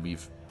 and then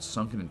we've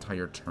sunk an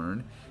entire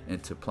turn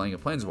into playing a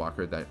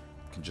Planeswalker that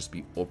can just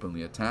be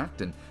openly attacked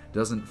and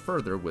doesn't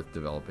further with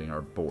developing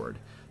our board.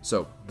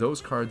 So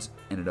those cards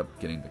ended up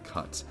getting the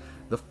cut.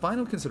 The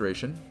final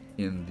consideration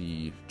in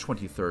the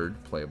 23rd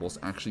playables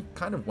actually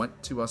kind of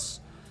went to us,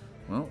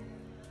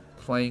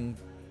 playing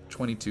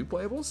 22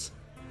 playables?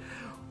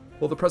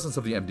 Well, the presence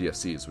of the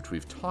MDFCs, which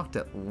we've talked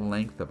at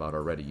length about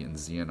already in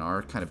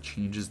ZNR, kind of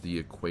changes the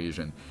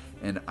equation,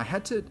 and I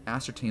had to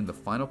ascertain the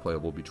final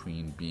playable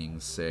between being,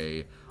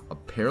 say, a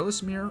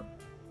Perilous Mirror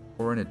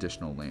or an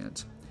additional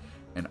land.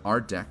 And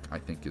our deck, I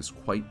think, is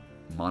quite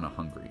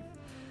mana-hungry.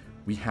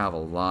 We have a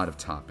lot of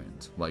top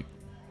end, like,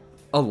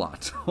 a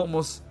lot,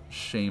 almost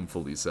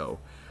shamefully so.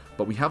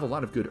 But we have a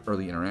lot of good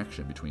early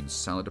interaction between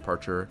Silent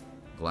Departure,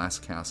 Glass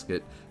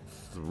Casket,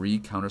 3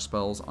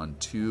 counterspells on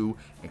 2,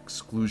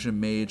 Exclusion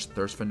Mage,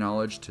 Thirst for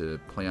Knowledge to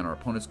play on our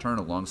opponent's turn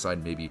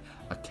alongside maybe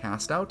a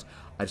Cast Out.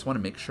 I just want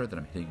to make sure that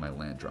I'm hitting my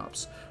land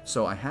drops.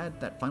 So I had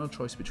that final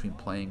choice between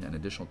playing an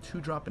additional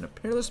 2-drop in a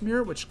Perilous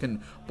Mirror, which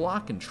can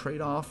block and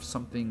trade off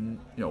something,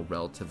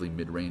 relatively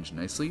mid-range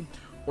nicely,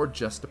 or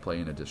just to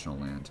play an additional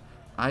land.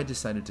 I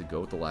decided to go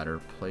with the latter,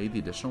 play the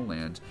additional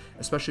land,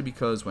 especially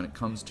because when it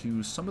comes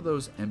to some of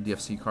those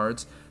MDFC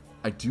cards,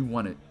 I do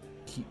want to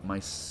keep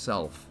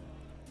myself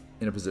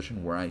in a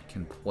position where I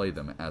can play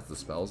them as the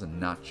spells and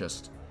not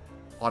just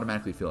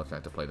automatically feel like I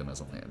have to play them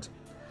as a land.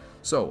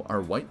 So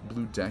our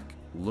white-blue deck,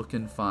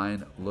 looking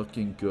fine,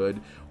 looking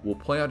good. We'll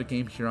play out a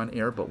game here on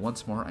air, but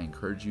once more, I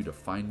encourage you to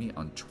find me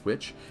on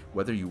Twitch,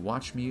 whether you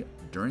watch me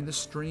during the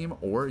stream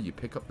or you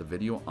pick up the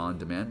video on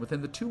demand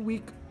within the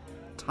 2-week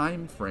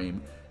time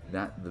frame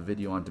that the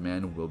video on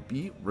demand will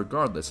be.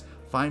 Regardless,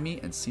 find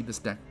me and see this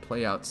deck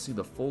play out, see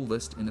the full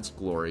list in its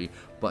glory.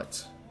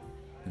 But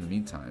in the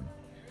meantime,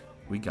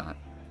 we got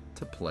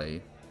to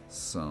play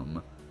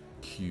some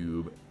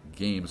Cube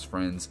games,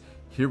 friends.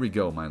 Here we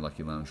go, my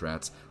lucky lounge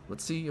rats.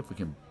 Let's see if we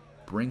can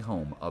bring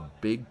home a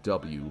big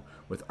W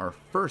with our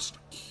first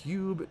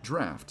Cube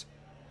draft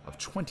of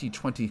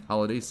 2020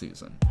 holiday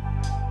season.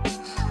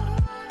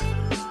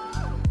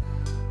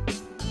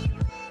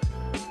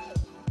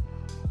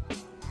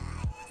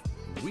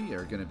 We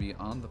are going to be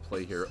on the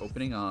play here,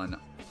 opening on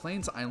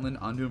Plains Island,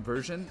 Ondu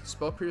Inversion,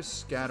 Spellpierce,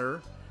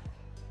 Scatter,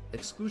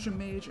 Exclusion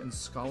Mage, and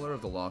Scholar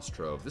of the Lost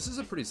Trove. This is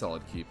a pretty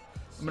solid keep.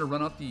 I'm going to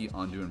run out the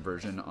Ondu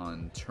Inversion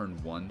on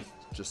turn 1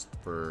 just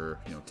for,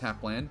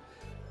 tap land.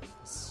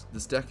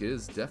 This deck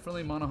is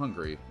definitely mana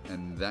hungry,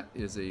 and that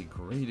is a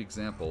great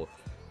example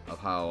of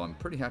how I'm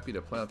pretty happy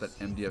to play out that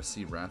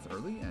MDFC Wrath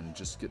early and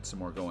just get some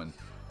more going.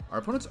 Our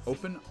opponent's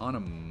open on a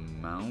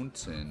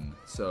mountain,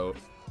 so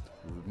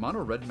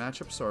mono red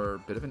matchups are a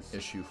bit of an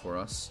issue for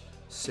us.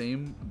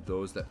 Same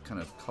those that kind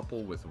of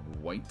couple with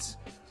white.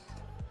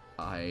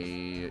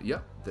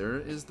 Yep, there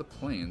is the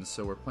plains.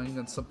 So we're playing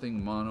against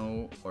something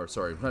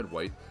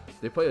red-white.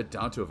 They play a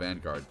Danto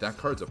Vanguard. That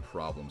card's a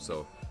problem,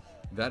 so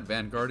that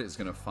Vanguard is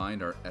going to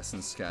find our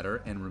Essence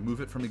Scatter and remove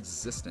it from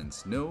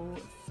existence. No,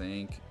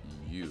 thank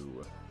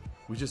you.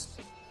 We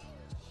just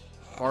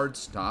hard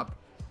stop.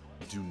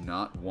 Do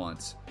not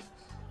want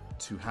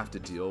to have to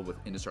deal with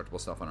indestructible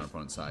stuff on our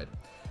opponent's side.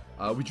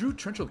 We drew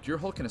Torrential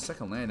Gearhulk in a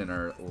second land in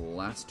our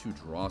last 2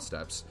 draw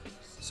steps.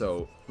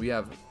 So we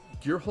have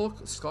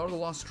Gearhulk, Scholar of the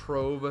Lost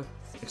Trove,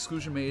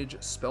 Exclusion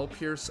Mage, Spell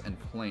Pierce, and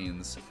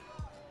Plains.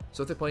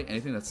 So if they play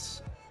anything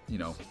that's,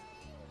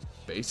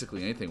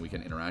 basically anything, we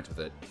can interact with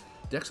it.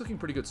 Deck's looking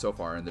pretty good so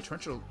far, and the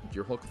Torrential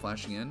Gearhulk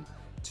flashing in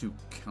to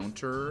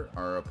counter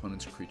our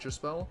opponent's creature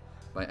spell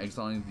by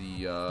exiling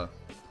the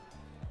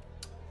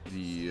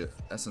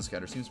Essence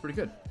Scatter seems pretty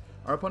good.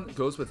 Our opponent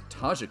goes with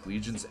Tajik,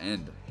 Legion's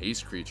End,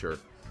 Haste Creature.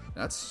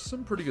 That's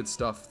some pretty good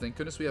stuff. Thank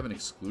goodness we have an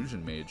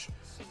Exclusion Mage.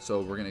 So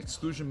we're going to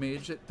Exclusion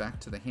Mage it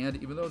back to the hand,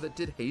 even though that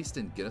did haste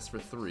and get us for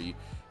 3.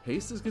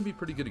 Haste is going to be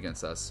pretty good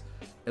against us.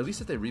 At least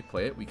if they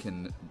replay it, we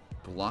can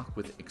block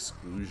with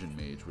Exclusion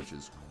Mage, which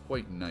is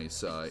quite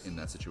nice in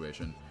that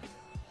situation.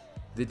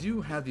 They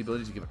do have the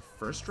ability to give it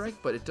First Strike,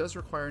 but it does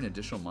require an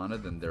additional mana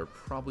than they're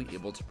probably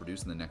able to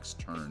produce in the next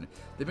turn.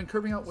 They've been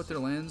curving out with their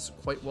lands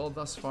quite well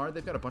thus far.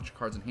 They've got a bunch of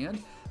cards in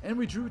hand, and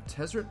we drew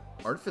Tezzeret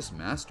Artifice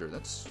Master.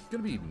 That's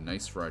going to be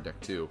nice for our deck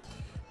too.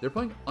 They're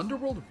playing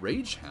Underworld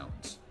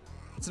Ragehound.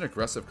 It's an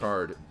aggressive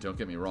card, don't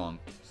get me wrong.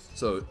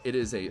 So it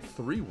is a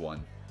 3/1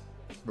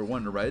 for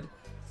 1 in a red.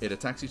 It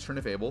attacks each turn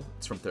if able.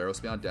 It's from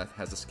Theros Beyond Death,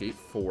 has escape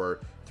for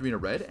 3 in a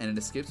red, and it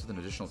escapes with an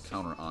additional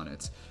counter on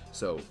it.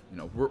 So,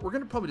 we're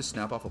going to probably just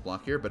snap off a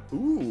block here, but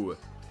ooh!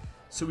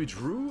 So we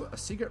drew a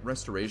Seagate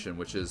Restoration,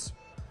 which is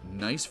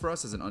nice for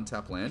us as an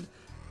untapped land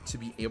to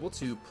be able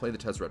to play the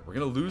Tezzeret. We're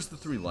going to lose the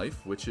 3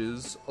 life, which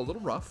is a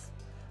little rough,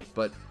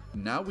 but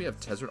now we have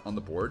Tezzeret on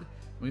the board,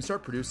 and we can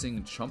start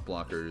producing chump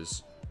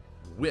blockers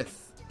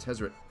with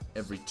Tezzeret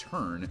every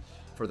turn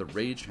for the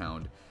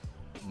Ragehound.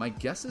 My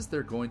guess is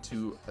they're going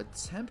to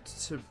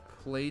attempt to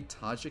play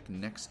Tajik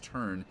next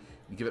turn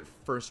and give it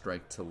First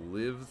Strike to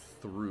live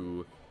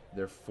through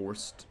their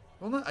forced...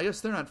 Well, I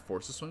guess they're not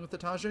forced to swing with the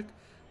Tajik,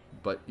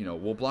 but,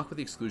 we'll block with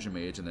the Exclusion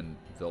Mage and then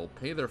they'll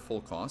pay their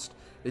full cost.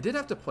 They did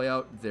have to play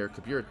out their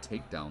Kabira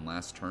Takedown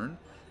last turn.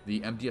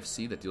 The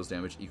MDFC that deals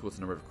damage equal to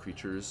the number of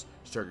creatures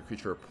to target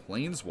creature or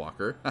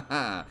planeswalker.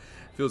 Haha!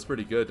 Feels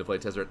pretty good to play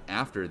Tezzeret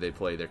after they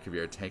play their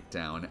Kabira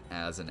Takedown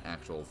as an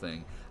actual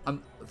thing. The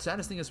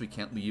saddest thing is we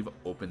can't leave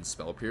open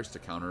Spell Pierce to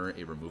counter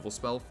a removal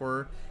spell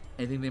for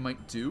anything they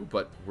might do,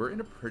 but we're in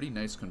a pretty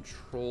nice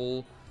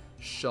control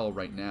shell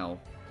right now.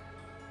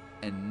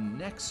 And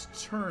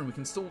next turn, we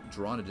can still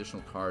draw an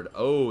additional card.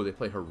 Oh, they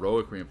play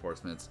Heroic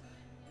Reinforcements.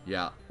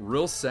 Yeah,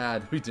 real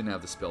sad we didn't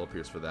have the Spell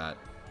Pierce for that.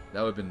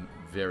 That would have been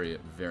very,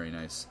 very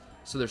nice.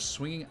 So they're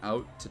swinging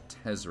out to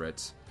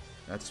Tezzeret.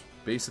 That's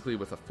basically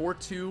with a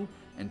 4/2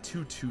 and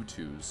 2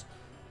 2/2s.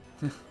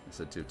 I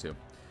said 2/2.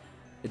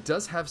 It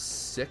does have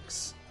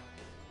 6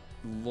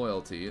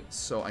 loyalty,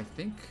 so I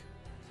think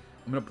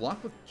I'm going to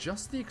block with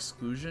just the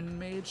Exclusion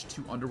Mage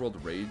to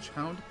Underworld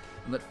Ragehound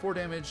and let 4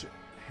 damage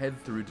head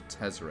through to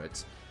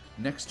Tezzeret.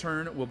 Next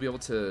turn, we'll be able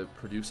to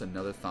produce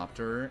another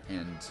Thopter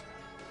and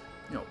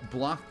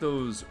block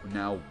those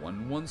now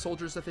 1/1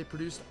 soldiers that they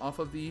produced off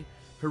of the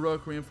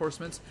Heroic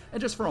Reinforcements. And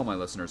just for all my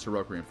listeners,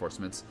 Heroic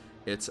Reinforcements,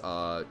 it's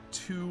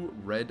 2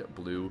 red,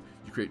 blue.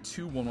 You create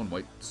 2 1/1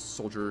 white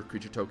soldier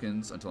creature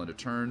tokens until end of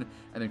turn,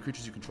 and then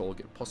creatures you control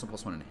get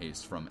 +1/+1 in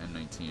haste from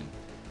M19.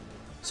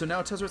 So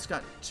now Tezzeret's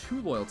got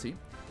 2 loyalty.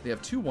 They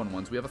have 2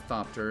 1/1s. We have a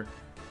Thopter,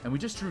 and we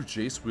just drew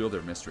Jace Wielder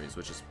of Mysteries,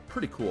 which is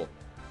pretty cool.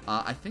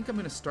 I think I'm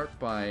going to start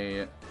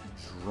by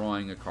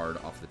drawing a card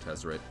off the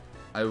Tezzeret.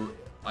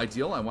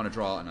 Ideal, I want to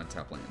draw an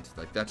untapped land.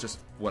 That's just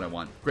what I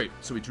want. Great,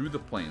 so we drew the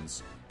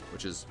Plains,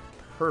 which is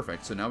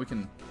perfect. So now we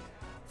can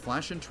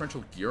flash in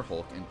Torrential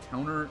Gearhulk and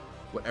counter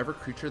whatever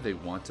creature they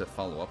want to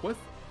follow up with.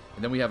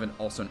 And then we have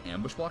also an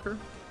ambush blocker.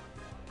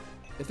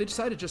 If they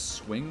decide to just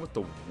swing with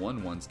the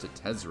 1/1s to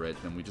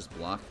Tezzeret, then we just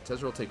block.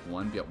 Tezzeret will take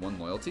 1, get 1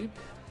 loyalty.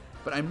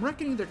 But I'm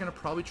reckoning they're going to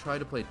probably try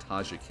to play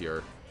Tajik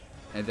here.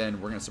 And then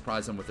we're going to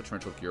surprise them with the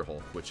Torrential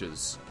Gearhulk, which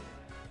is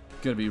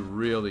going to be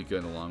really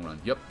good in the long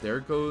run. Yep, there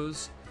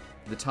goes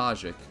the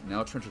Tajik.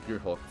 Now Torrential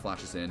Gearhulk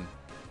flashes in,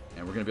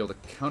 and we're going to be able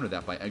to counter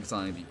that by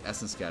exiling the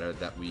Essence Scatter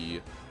that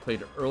we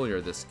played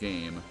earlier this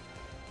game.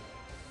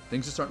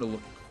 Things are starting to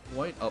look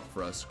quite up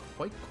for us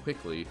quite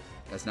quickly,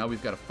 as now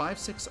we've got a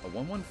 5/6, a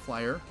 1/1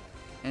 flyer,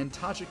 and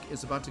Tajik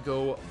is about to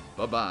go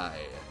bye-bye.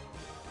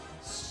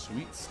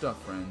 Sweet stuff,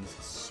 friends.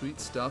 Sweet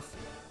stuff.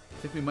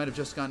 I think we might have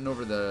just gotten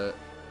over the...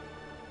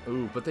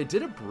 Ooh, but they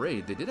did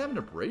abrade. They did have an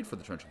abrade for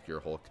the Torrential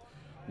Gearhulk.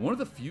 One of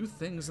the few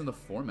things in the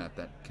format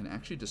that can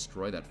actually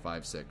destroy that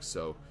 5/6,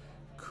 so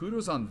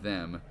kudos on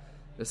them.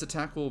 This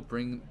attack will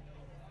bring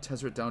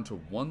Tezzeret down to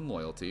 1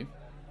 loyalty.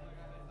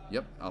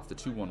 Yep, off the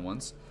 2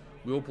 1/1s.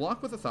 We will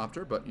block with a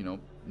Thopter, but, you know,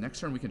 next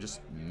turn we can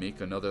just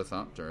make another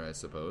Thopter, I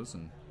suppose,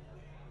 and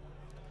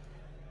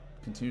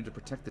continue to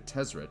protect the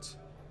Tezzeret.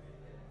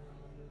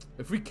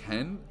 If we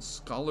can,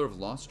 Scholar of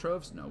Lost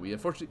Troves. No, we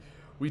unfortunately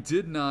we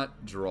did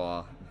not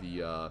draw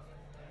the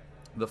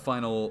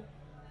final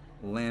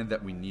land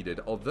that we needed.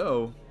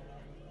 Although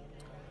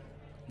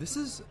this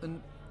is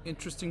an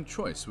interesting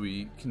choice.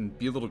 We can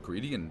be a little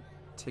greedy and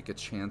take a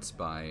chance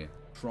by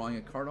drawing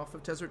a card off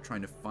of Tezzeret,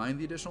 trying to find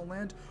the additional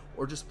land,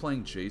 or just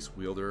playing Jace,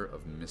 Wielder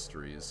of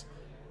Mysteries.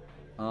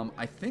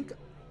 I think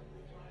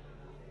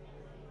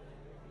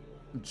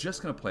I'm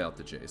just gonna play out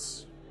the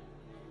Jace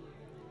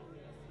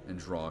and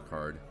draw a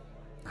card.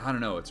 I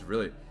don't know.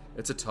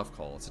 It's a tough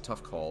call. It's a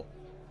tough call.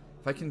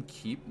 If I can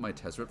keep my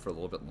Tezzeret for a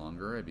little bit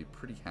longer, I'd be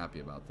pretty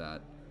happy about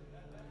that.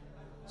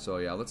 So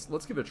yeah,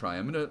 let's give it a try.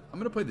 I'm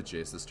gonna play the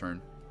Jace this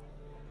turn,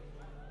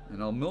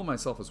 and I'll mill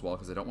myself as well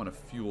because I don't want to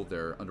fuel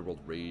their Underworld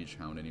Rage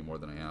Hound any more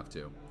than I have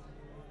to.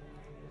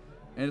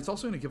 And it's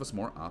also going to give us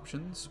more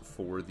options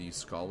for the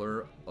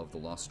Scholar of the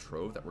Lost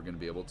Trove that we're going to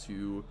be able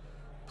to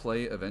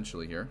play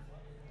eventually here.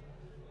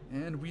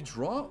 And we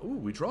draw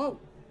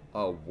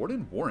a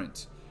Warden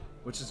Warrant,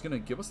 which is going to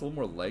give us a little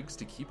more legs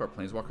to keep our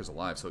Planeswalkers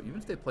alive. So even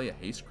if they play a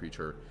haste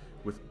creature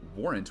with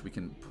Warrant, we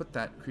can put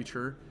that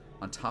creature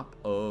on top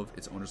of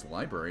its owner's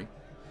library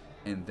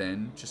and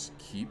then just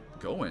keep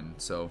going.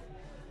 So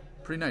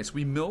pretty nice.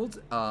 We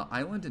milled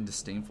Island and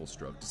Disdainful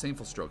Stroke.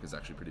 Disdainful Stroke is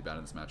actually pretty bad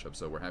in this matchup,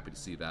 so we're happy to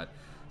see that.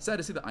 Sad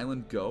to see the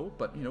Island go,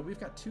 but you know, we've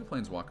got 2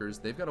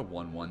 Planeswalkers. They've got a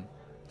 1/1.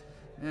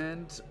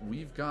 And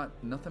we've got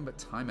nothing but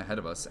time ahead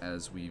of us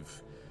as we're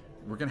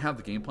going to have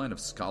the game plan of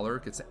Scholar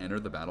gets to enter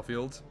the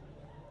battlefield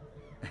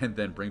and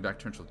then bring back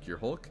Torrential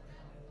Gearhulk.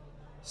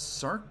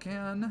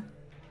 Sarkhan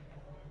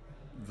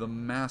the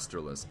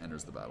Masterless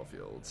enters the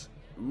battlefield.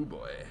 Ooh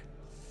boy.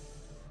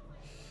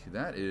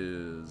 That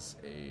is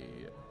a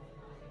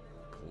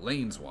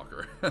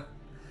Planeswalker.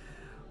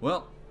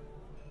 Well,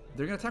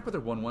 they're going to attack with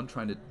their 1/1,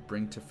 trying to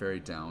bring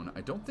Teferi down.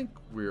 I don't think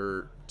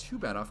we're too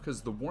bad off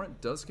because the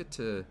Warrant does get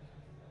to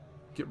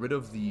get rid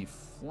of the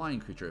flying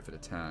creature if it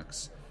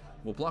attacks.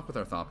 We'll block with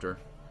our Thopter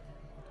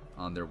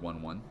on their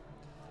 1/1.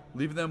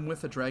 Leave them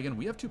with a dragon.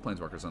 We have 2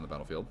 Planeswalkers on the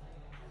battlefield.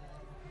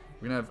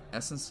 We're going to have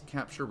Essence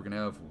Capture. We're going to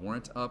have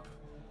Warrant up.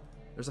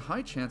 There's a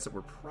high chance that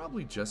we're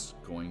probably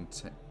just going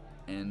to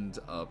end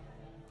up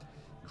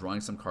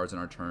drawing some cards on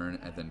our turn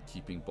and then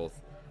keeping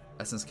both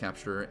Essence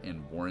Capture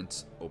and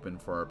Warrant open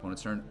for our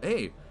opponent's turn.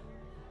 Hey,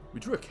 we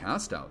drew a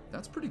Cast Out.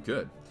 That's pretty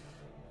good.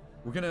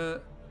 We're going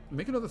to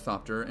make another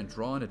Thopter and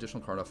draw an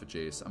additional card off of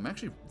Jace. I'm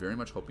actually very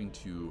much hoping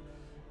to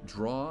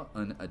draw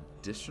an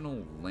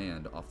additional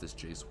land off this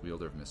Jace,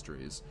 Wielder of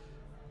Mysteries.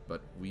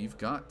 But we've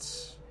got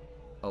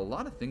a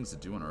lot of things to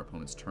do on our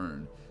opponent's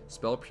turn.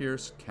 Spell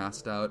Pierce,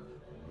 Cast Out,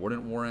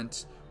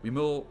 Warrant. We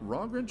mill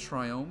Rogran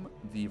Triome,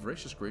 the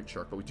Voracious Great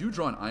Shark, but we do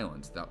draw an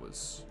island. That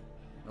was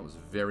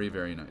very,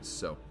 very nice.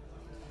 So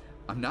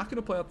I'm not going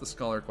to play out the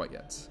Scholar quite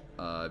yet,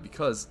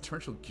 because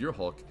Torrential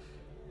Gearhulk,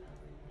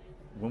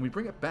 when we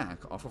bring it back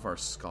off of our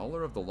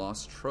Scholar of the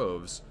Lost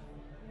Troves,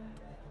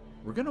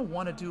 we're going to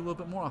want to do a little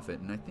bit more off it,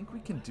 and I think we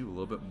can do a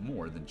little bit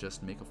more than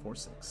just make a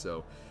 4/6.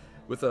 So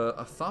with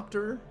a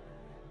Thopter,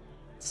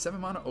 7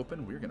 mana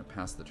open, we're going to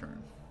pass the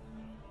turn.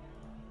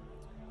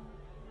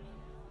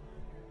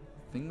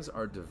 Things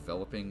are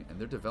developing, and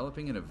they're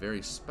developing in a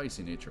very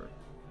spicy nature.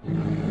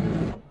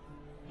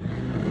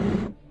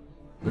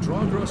 The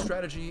draw and grow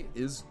strategy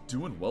is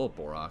doing well,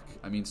 Borak.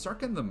 I mean,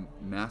 Sarkhan the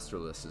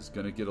Masterless is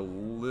going to get a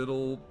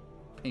little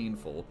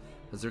painful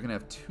because they're going to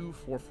have 2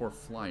 4/4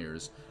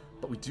 flyers,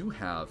 but we do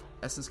have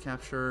Essence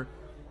Capture,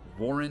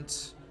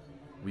 Warrant.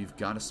 We've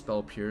got a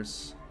Spell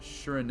Pierce.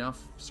 Sure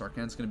enough,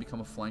 Sarkhan's going to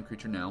become a flying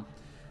creature now,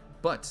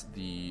 but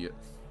the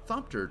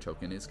Thopter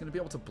token is going to be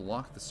able to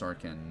block the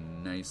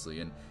Sarkhan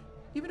nicely, and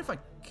even if I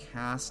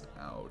cast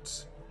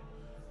out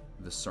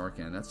the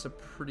Sarkhan, that's a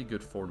pretty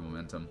good forward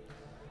momentum.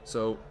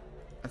 So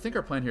I think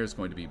our plan here is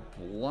going to be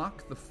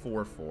block the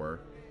 4/4,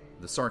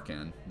 the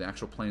Sarkhan, the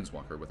actual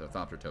Planeswalker, with our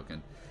Thopter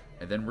token,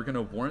 and then we're going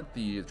to Warrant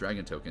the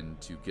Dragon token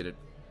to get it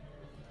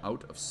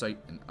out of sight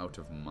and out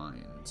of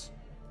mind.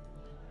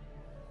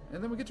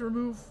 And then we get to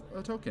remove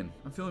a token.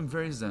 I'm feeling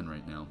very zen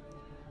right now.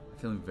 I'm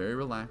feeling very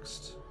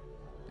relaxed.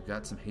 I've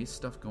got some haste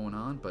stuff going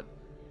on, but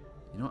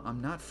you know,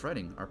 I'm not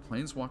fretting. Our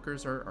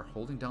Planeswalkers are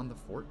holding down the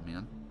fort,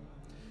 man.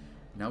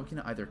 Now we can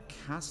either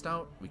Cast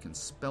Out, we can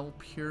Spell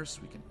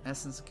Pierce, we can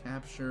Essence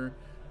Capture.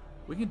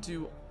 We can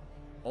do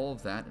all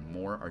of that and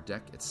more. Our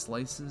deck, it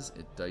slices,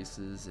 it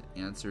dices, it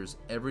answers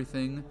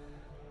everything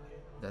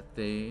that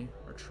they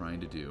are trying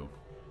to do.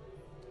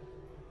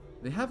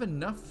 They have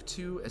enough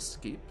to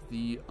escape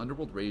the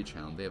Underworld Rage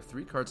Hound. They have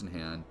 3 cards in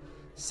hand,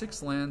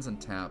 6 lands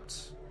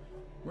untapped.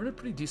 We're in a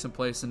pretty decent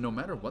place, and no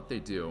matter what they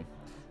do,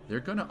 they're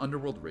going to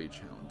Underworld Rage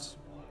Hound.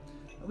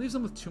 It leaves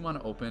them with 2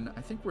 mana open.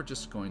 I think we're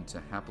just going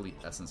to happily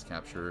Essence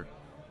Capture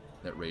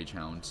that Rage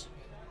Hound.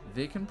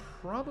 They can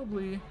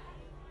probably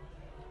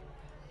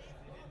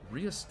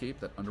re-escape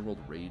that Underworld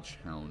Rage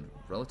Hound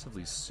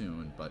relatively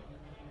soon, but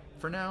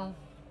for now,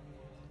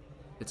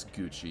 it's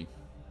Gucci.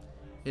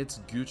 It's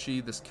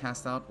Gucci. This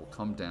cast out will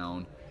come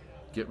down,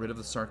 get rid of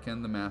the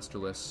Sarkhan the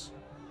Masterless.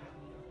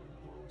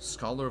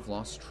 Scholar of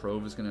Lost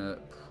Trove is going to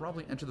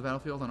probably enter the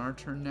battlefield on our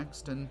turn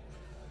next, and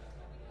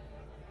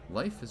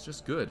life is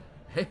just good.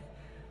 Hey,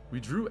 we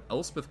drew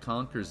Elspeth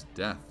Conquers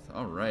Death.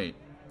 Alright.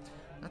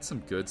 That's some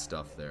good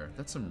stuff there.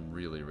 That's some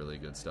really, really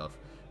good stuff.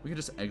 We can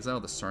just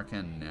exile the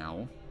Sarkhan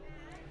now,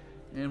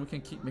 and we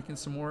can keep making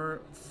some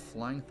more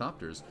Flying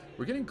Thopters.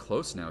 We're getting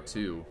close now,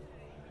 too.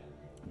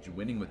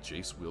 Winning with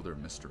Jace Wielder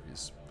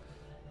Mysteries.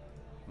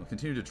 We'll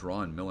continue to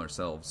draw and mill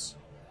ourselves.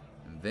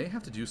 They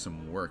have to do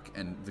some work,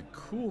 and the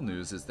cool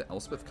news is that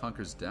Elspeth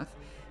Conquers Death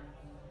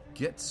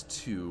gets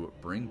to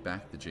bring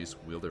back the Jace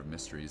Wielder of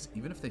Mysteries,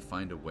 even if they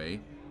find a way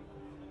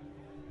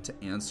to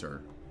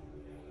answer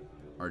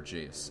our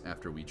Jace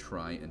after we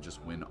try and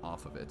just win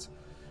off of it.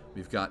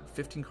 We've got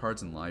 15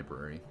 cards in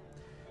library,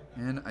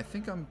 and I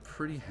think I'm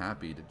pretty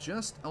happy to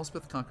just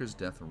Elspeth Conquers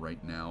Death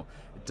right now.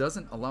 It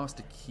doesn't allow us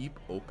to keep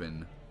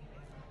open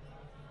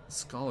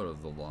Scholar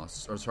of the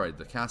Lost, or sorry,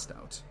 the Cast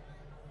Out.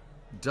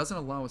 Doesn't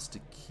allow us to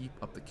keep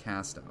up the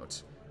cast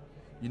out.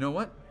 You know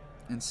what?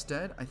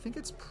 Instead, I think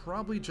it's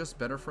probably just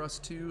better for us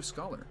to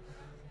Scholar.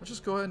 Let's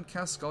just go ahead and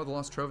cast Scholar of the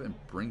Lost Trove and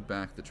bring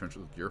back the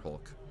Torrential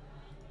Gearhulk.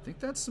 I think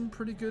that's some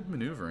pretty good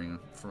maneuvering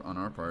on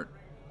our part.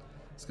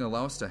 It's going to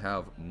allow us to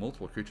have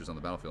multiple creatures on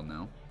the battlefield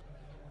now.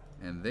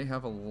 And they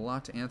have a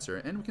lot to answer,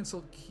 and we can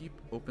still keep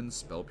open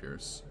Spell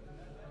Pierce.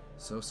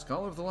 So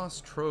Scholar of the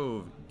Lost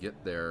Trove,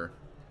 get there.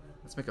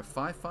 Let's make a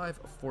 5/5,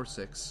 a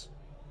 4/6.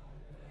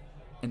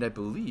 And I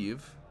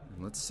believe,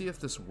 let's see if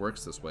this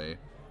works this way,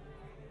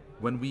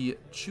 when we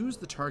choose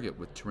the target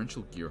with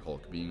Torrential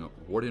Gearhulk being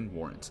Warden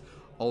Warrant,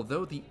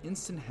 although the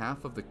instant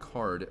half of the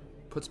card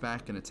puts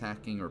back an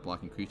attacking or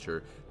blocking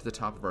creature to the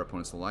top of our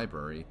opponent's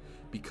library,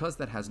 because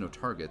that has no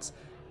targets,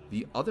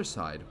 the other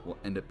side will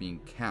end up being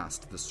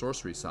cast, the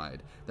sorcery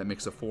side, that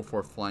makes a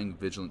 4/4 Flying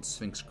Vigilant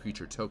Sphinx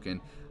creature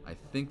token. I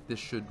think this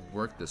should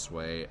work this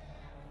way.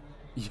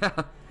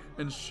 Yeah,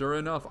 and sure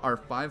enough, our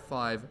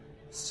 5/5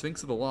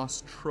 Sphinx of the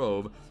Lost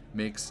Trove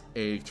makes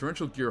a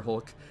Torrential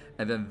Gearhulk,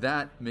 and then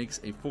that makes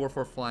a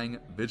 4/4 Flying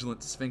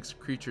Vigilant Sphinx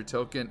creature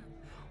token.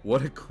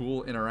 What a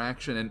cool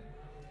interaction. And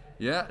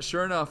yeah,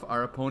 sure enough,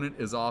 our opponent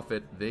is off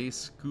it. They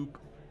scoop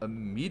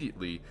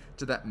immediately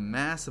to that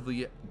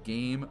massively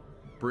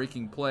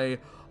game-breaking play,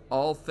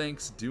 all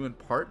thanks due in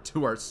part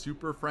to our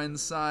Super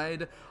Friends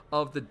side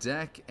of the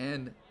deck,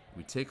 and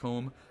we take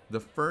home the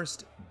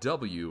first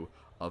W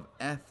of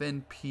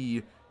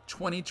FNP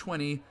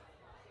 2020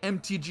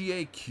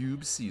 MTGA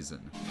Cube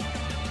season.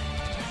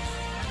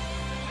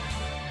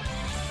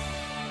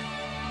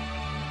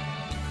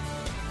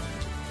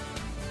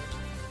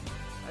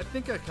 I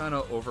think I kind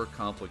of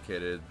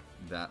overcomplicated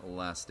that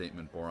last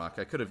statement, Borak.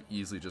 I could have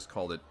easily just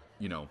called it,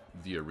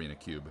 the Arena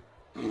Cube.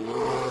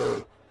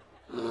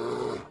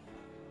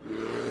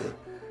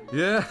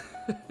 Yeah,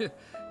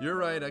 you're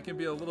right. I can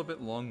be a little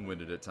bit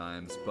long-winded at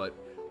times, but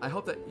I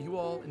hope that you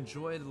all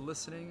enjoyed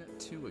listening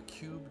to a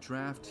Cube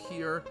draft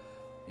here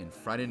in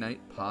Friday Night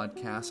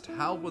Podcast.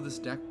 How will this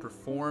deck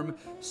perform?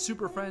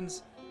 Super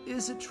Friends,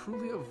 is it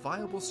truly a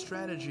viable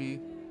strategy?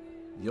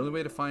 The only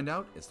way to find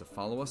out is to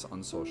follow us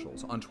on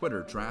socials. On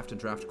Twitter, Draft and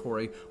Draft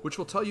Corey, which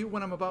will tell you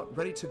when I'm about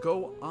ready to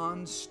go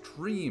on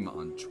stream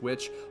on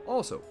Twitch.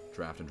 Also,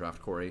 Draft and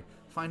Draft Corey.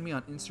 Find me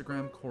on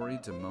Instagram, Corey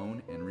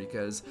Damone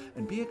Enriquez.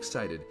 And be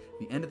excited.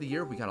 The end of the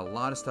year, we got a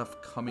lot of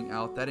stuff coming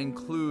out. That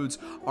includes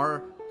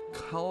our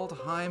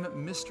Kaldheim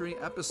mystery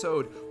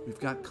episode. We've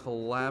got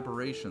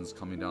collaborations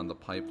coming down the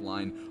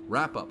pipeline,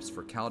 wrap-ups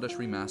for Kaladesh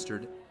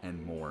Remastered,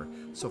 and more.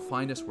 So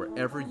find us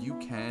wherever you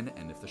can,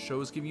 and if the show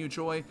is giving you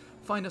joy,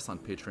 find us on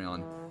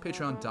Patreon,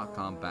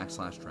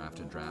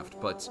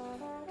 patreon.com/draftandraft. But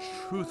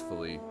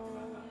truthfully,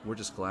 we're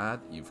just glad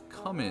you've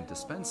come in to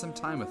spend some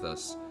time with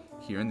us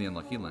here in the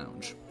Unlucky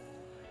Lounge.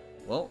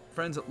 Well,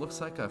 friends, it looks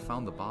like I've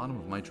found the bottom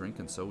of my drink,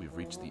 and so we've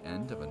reached the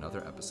end of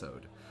another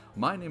episode.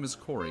 My name is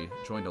Corey,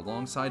 joined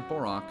alongside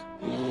Borak,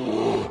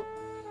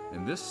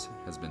 and this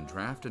has been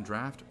Draft and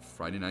Draft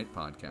Friday Night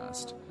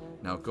Podcast.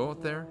 Now go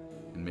out there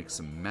and make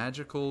some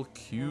magical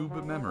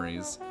cube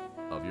memories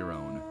of your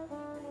own.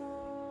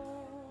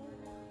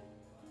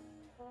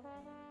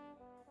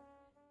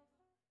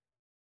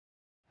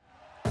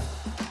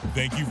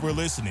 Thank you for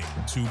listening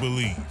to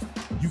Believe.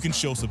 You can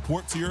show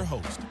support to your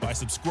host by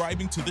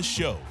subscribing to the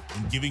show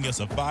and giving us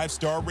a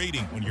 5-star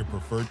rating on your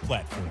preferred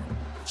platform.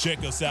 Check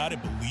us out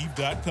at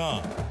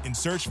Believe.com and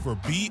search for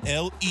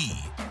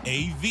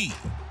BLEAV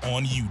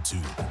on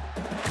YouTube.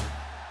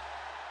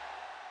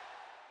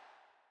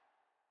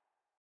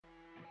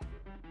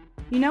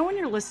 You know when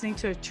you're listening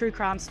to a true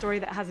crime story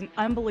that has an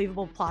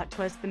unbelievable plot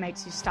twist that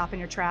makes you stop in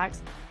your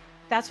tracks?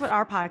 That's what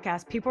our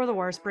podcast, People Are the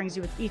Worst, brings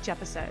you with each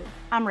episode.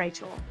 I'm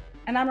Rachel.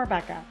 And I'm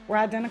Rebecca. We're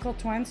identical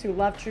twins who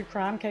love true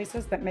crime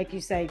cases that make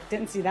you say,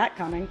 didn't see that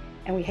coming,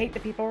 and we hate the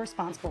people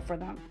responsible for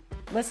them.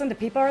 Listen to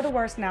People Are the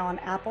Worst now on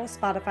Apple,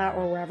 Spotify,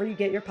 or wherever you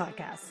get your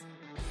podcasts.